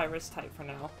virus type for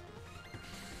now.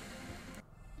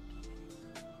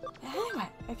 Anyway,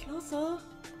 I can also...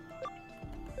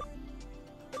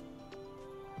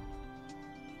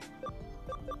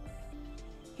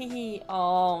 Hee.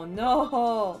 Oh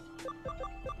no!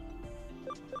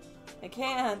 I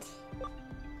can't.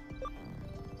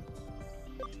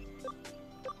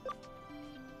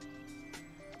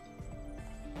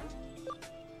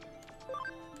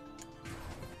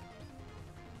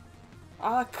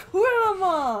 Ah,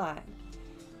 Quillamon!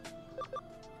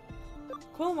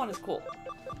 Quillamon is cool.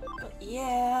 But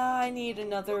yeah, I need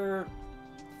another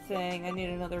thing. I need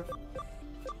another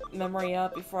memory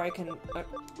up before I can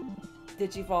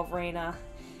Digivolve Reina.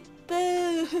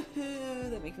 Boo!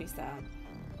 That makes me sad.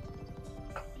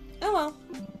 Oh well.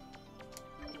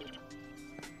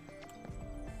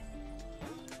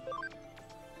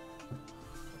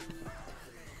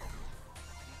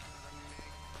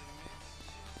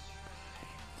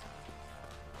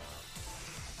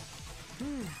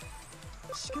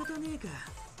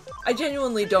 I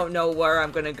genuinely don't know where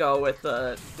I'm gonna go with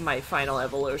my final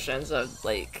evolutions of,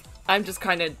 like, I'm just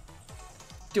kind of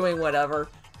doing whatever.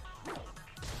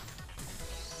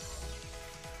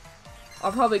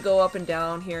 I'll probably go up and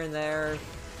down here and there,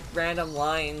 random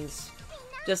lines,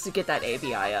 just to get that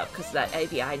ABI up, because that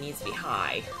ABI needs to be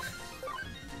high.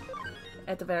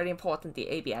 It's very important the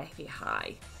ABI be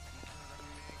high.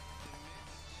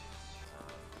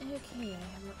 Okay, I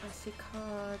have my SC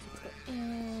cards, let's go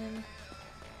in.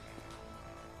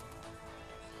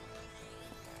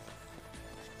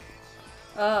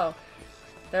 Oh,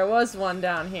 there was one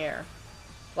down here.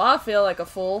 Well, I feel like a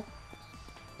fool.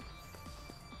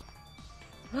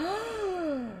 こ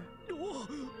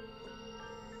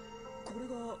れ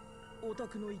がオタ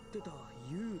クの言ってた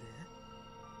幽霊？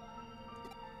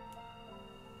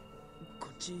こ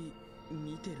っち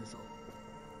見てるぞ。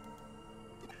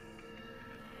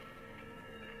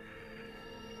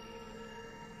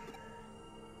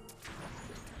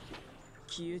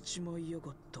消えちまいや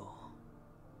がった。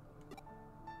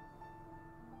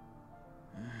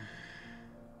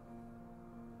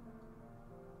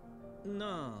な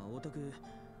あ、オタク。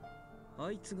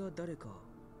あいつが誰か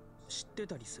知って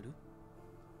たりする？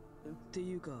って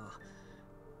いうか、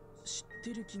知っ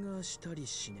てる気がしたり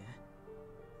しね。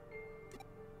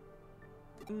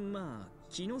まあ、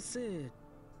気のせい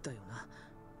だよな。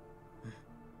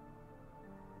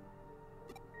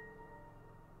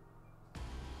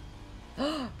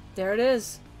There it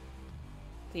is.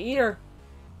 The eater.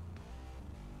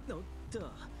 おっ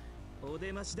と、お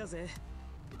出ましだぜ。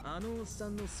あのおっさ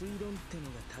んの推論ってのが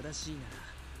正しいなら、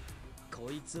こ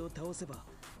いつを倒せば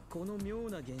この妙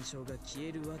な現象が消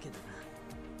えるわけだな。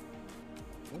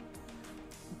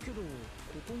けどこ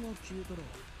こが消えたら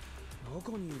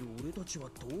中にいる俺たちは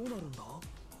どうなるんだ？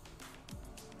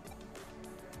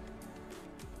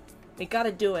 We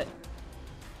gotta do it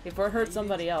before it hurts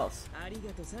somebody else. あり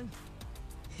がとさん。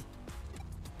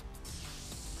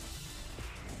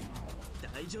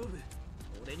大丈夫。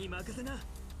俺に任せな。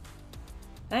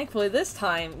 Thankfully this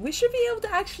time, we should be able to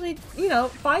actually, you know,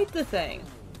 fight the thing.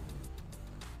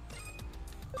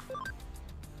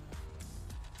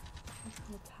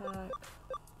 Attack.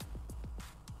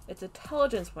 Its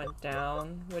intelligence went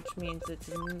down, which means its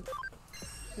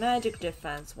magic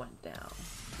defense went down.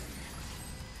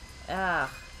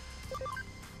 Ah.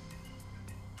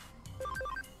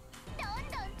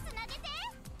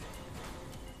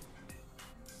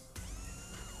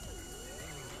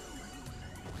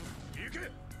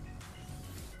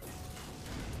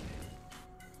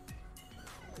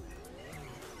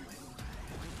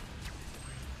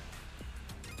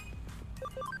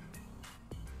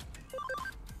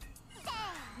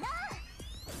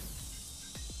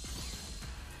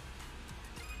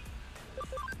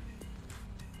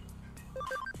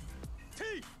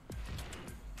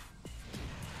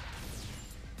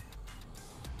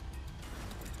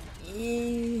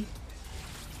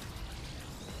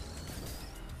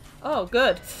 Oh,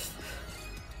 good.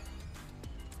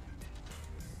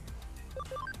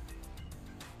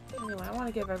 Anyway, I want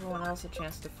to give everyone else a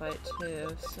chance to fight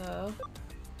too, so...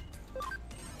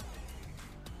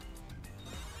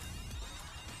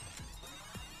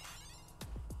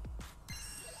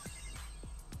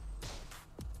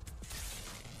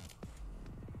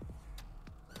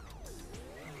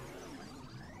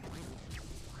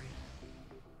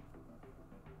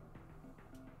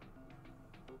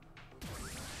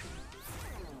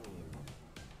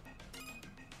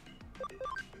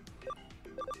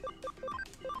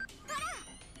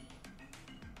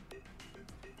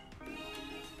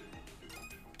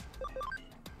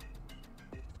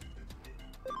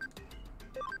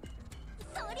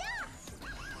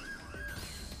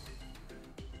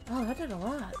 Oh, that did a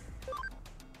lot.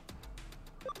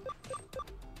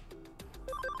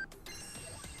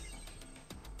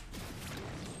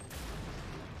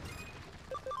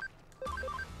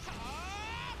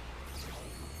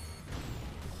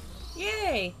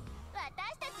 Yay! 私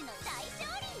たちの大勝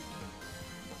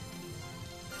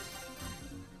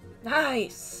利。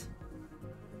 Nice!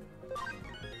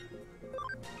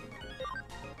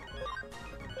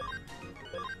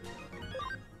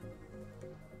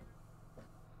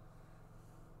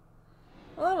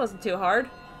 Well, that wasn't too hard.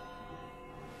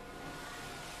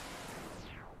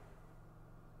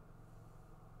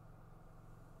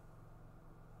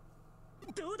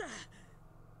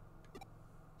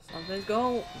 Something's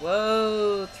going.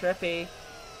 Whoa, trippy.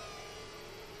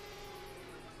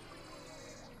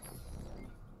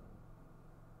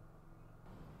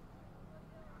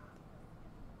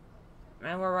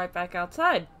 And we're right back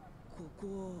outside. こ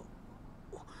こ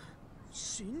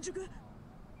新宿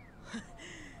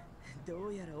ど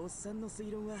うやらおっさんの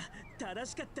推論は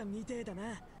正しかったみてえだ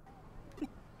な。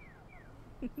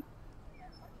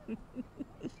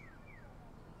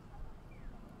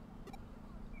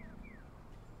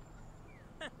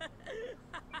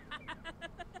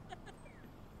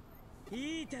ヒ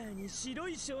ーターに白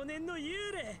い少年の幽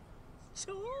霊、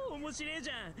超面白いじ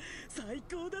ゃん。最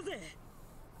高だぜ。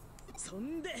そ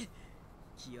んで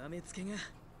極めつけが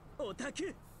オタ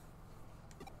ク。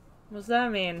 What's that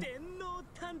mean? 電脳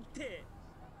探偵。い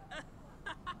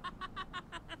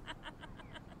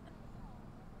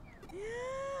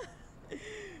や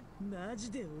ー、マ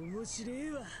ジで面白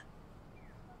いわ。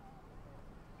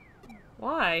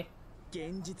Why?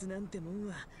 現実なんてもん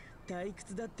は退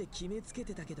屈だって決めつけ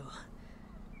てたけど、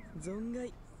存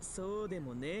外そうで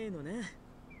もねえのな。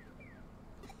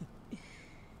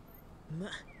ま、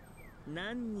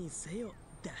何にせよ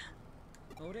だ。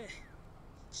俺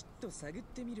ちょっと探っ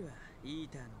てみるわ、イー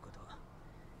ターのこと。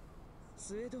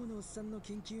スウェードのおっさんの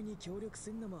研究に協力す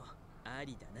るのもあ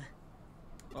りだ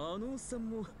な。あのおっさん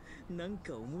もなん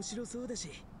か面白そうだ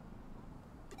し。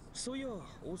そういや、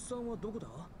おっさんはどこだ？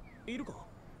いるか？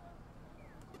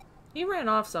 He ran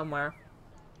off somewhere.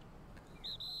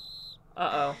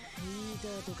 Uh-oh. イータ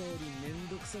ーとかよりめん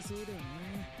どくさそうだよ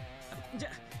な。じゃ、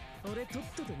俺とっ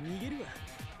とと逃げるわ。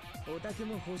オタク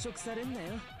も捕食されんな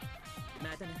よ。ま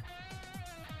たな。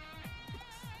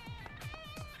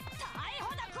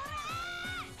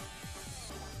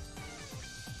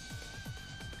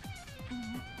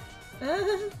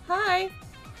 Hi.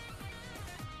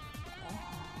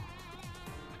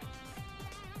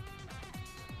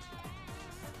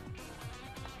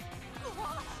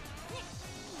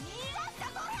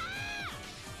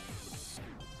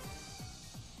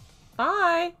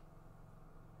 Hi.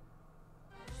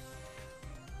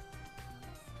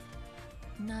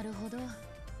 なるほど、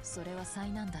それは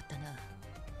災難だったな。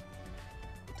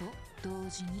と同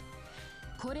時に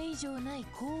これ以上ない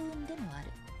幸運でもある。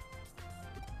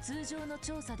通常の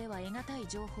調査では得難い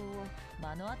情報を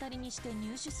目の当たりにして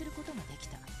入手することができ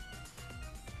た。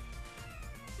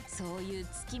そういう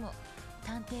月も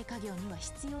探偵家業には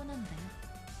必要なんだよ。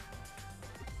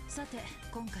さて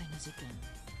今回の事件、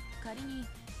仮に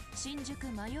新宿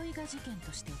迷いが事件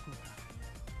としておこ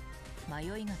うか。迷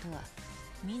いがとは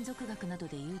民族学など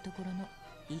でいうところの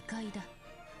異界だ。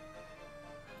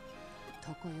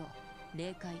常世、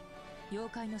霊界、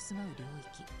妖怪の住まう領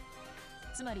域、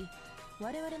つまり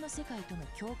我々の世界との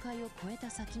境界を越えた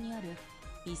先にある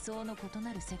理想の異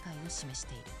なる世界を示し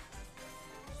ている。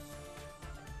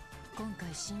今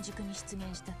回新宿に出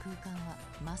現した空間は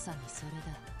まさにそれ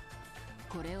だ。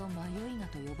これを迷いが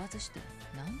と呼ばずして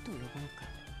何と呼ぼうか。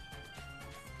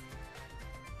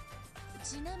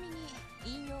ちなみに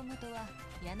引用元は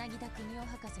柳田国夫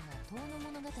博士が「遠野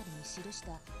物語」に記し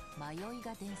た迷い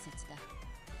が伝説だ。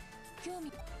興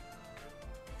味。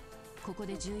ここ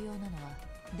で重要なのは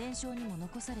伝承にも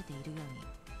残されているよ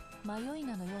うに、迷い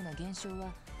がのような現象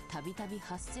はたびたび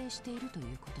発生していると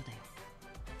いうことだよ。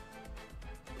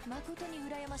誠に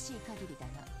羨ましい限りだ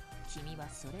が、君は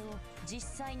それを実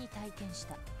際に体験し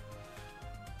た。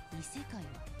異世界は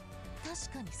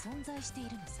確かに存在してい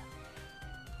るのさ。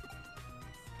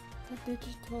The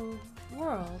digital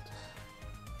world.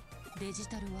 デジ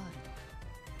タルワールド。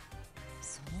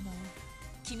その名を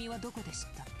君はどこで知っ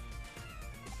た？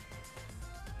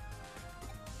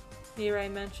 Mirai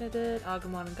mentioned it,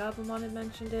 Agumon and Gabumon had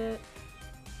mentioned it.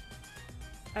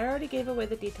 I already gave away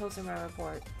the details in my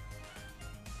report.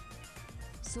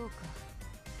 そうか。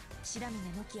白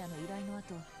峰ノキアの依頼の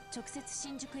後、直接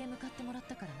新宿へ向かってもらっ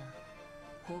たからな。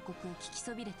報告を聞き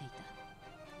そびれてい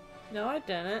た。No, I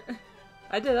didn't.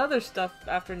 I did other stuff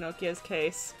after Nokia's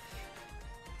case.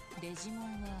 デジモ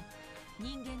ンは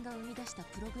人間が生み出した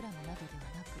プログラムなどで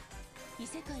はなく、異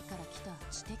世界から来た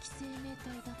知的生命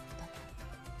体だった。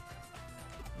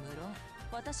無論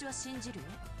私は信じるよ。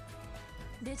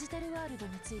デジタルワールド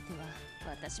については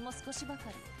私も少しばか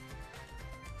り。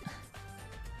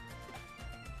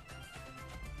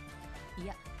い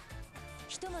や、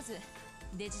ひとまず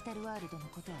デジタルワールドの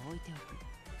ことは置いておく。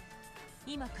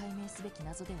今解明すべき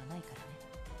謎ではないから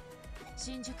ね。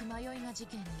新宿迷いが事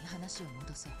件に話を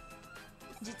戻そう。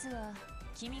実は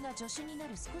君が助手にな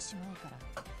る少し前か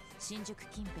ら新宿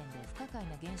近辺で不可解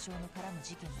な現象の絡む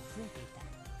事件が増えていた。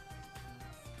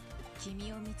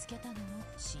君を見つけたのも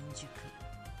新宿、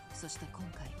そして今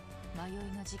回迷い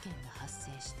が事件が発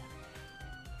生し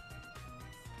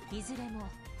た。いずれも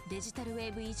デジタルウェ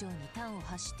ーブ以上に端を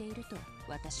発していると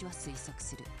私は推測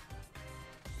する。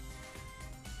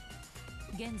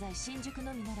現在新宿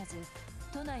のみならず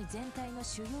都内全体の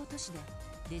主要都市で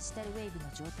デジタルウェーブの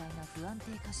状態が不安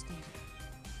定化している。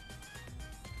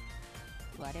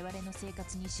我々の生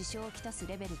活に支障をきたす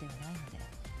レベルではないので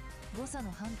誤差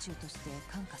の範疇として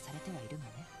看過されてはいるが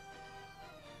ね。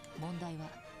問題は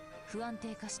不安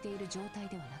定化している状態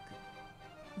ではな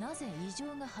く、なぜ異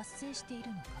常が発生している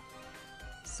のか、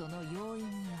その要因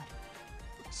にある。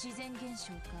自然現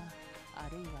象か、あ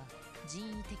るいは人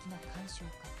為的な干渉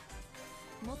か、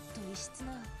もっと異質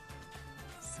な、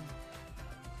そう、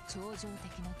超常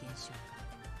的な現象か。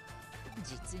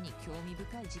実に興味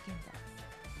深い事件だ。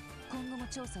今後も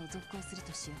調査を続行する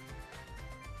としよう。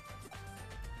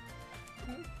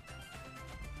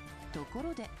とこ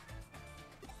ろで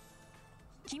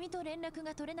君と連絡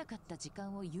が取れなかった時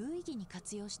間を有意義に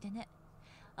活用してね、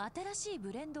新しい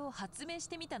ブレンドを発明し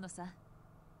てみたのさ。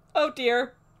 Oh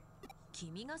dear.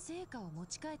 君が成果を持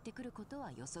ち帰ってくること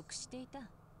は予測していた。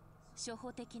初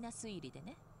歩的な推理で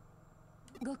ね。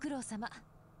ご苦労様、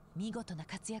見事な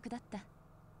活躍だった。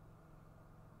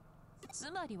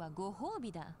つまりはご褒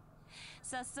美だ。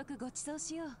早速ご馳走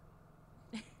しよう。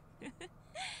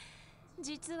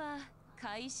実は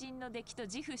会心の出来と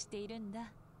自負しているん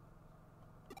だ。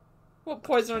What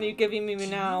poison are you giving me 君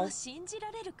now? は信じ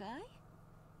られるかい？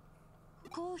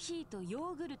コーヒーと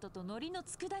ヨーグルトと海苔の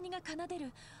佃煮が奏で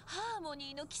るハーモ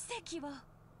ニーの奇跡を。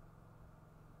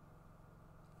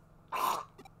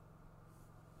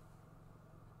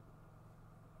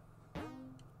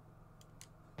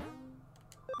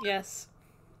Yes.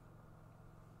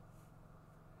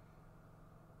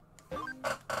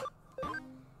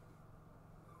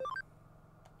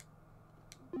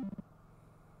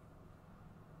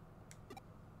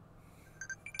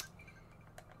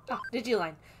 Ah,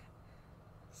 Digiline.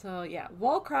 So yeah,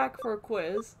 wall crack for a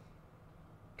quiz.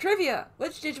 Trivia!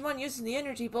 Which Digimon uses the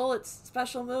Energy Bullet's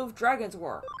special move Dragon's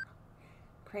War?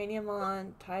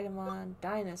 Craniumon, Tidamon,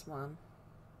 Dynasmon.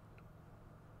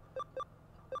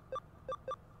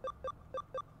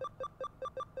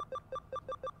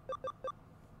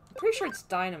 I'm pretty sure it's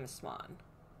Dynasmon.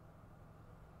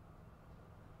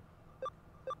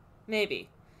 Maybe.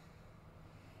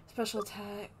 Special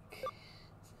attack.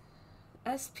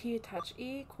 SP attach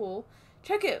E, cool.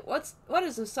 Check it. What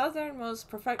is the southernmost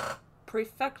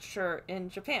prefecture in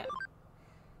Japan?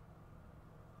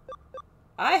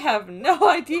 I have no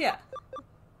idea.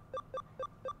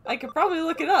 I could probably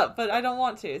look it up, but I don't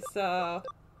want to, so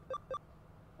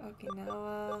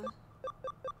Okinawa.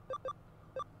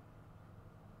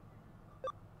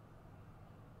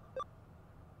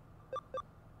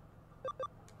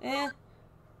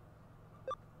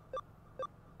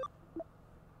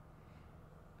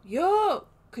 Yo!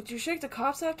 Could you shake the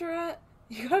cops after that?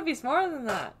 You gotta be smarter than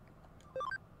that.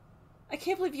 I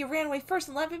can't believe you ran away first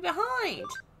and left me behind!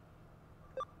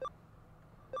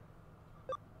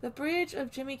 The bridge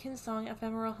of Jimmy Kin's song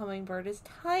Ephemeral Hummingbird is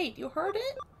tight. You heard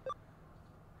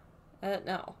it?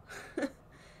 No.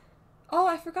 Oh,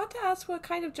 I forgot to ask what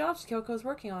kind of jobs Kyoko's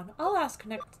working on. I'll ask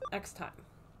next time.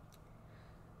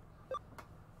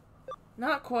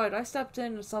 Not quite. I stepped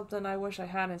into something I wish I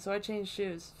hadn't, so I changed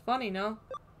shoes. Funny, no?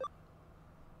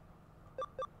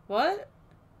 What?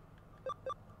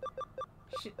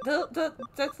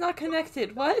 That's not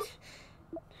connected. What?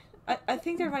 I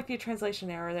think there might be a translation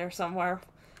error there somewhere.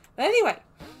 But anyway.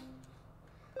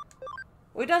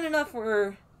 We've done enough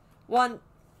for one...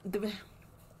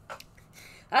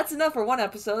 That's enough for one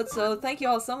episode, so thank you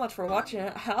all so much for watching.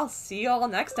 I'll see you all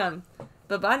next time.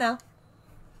 Bye-bye now.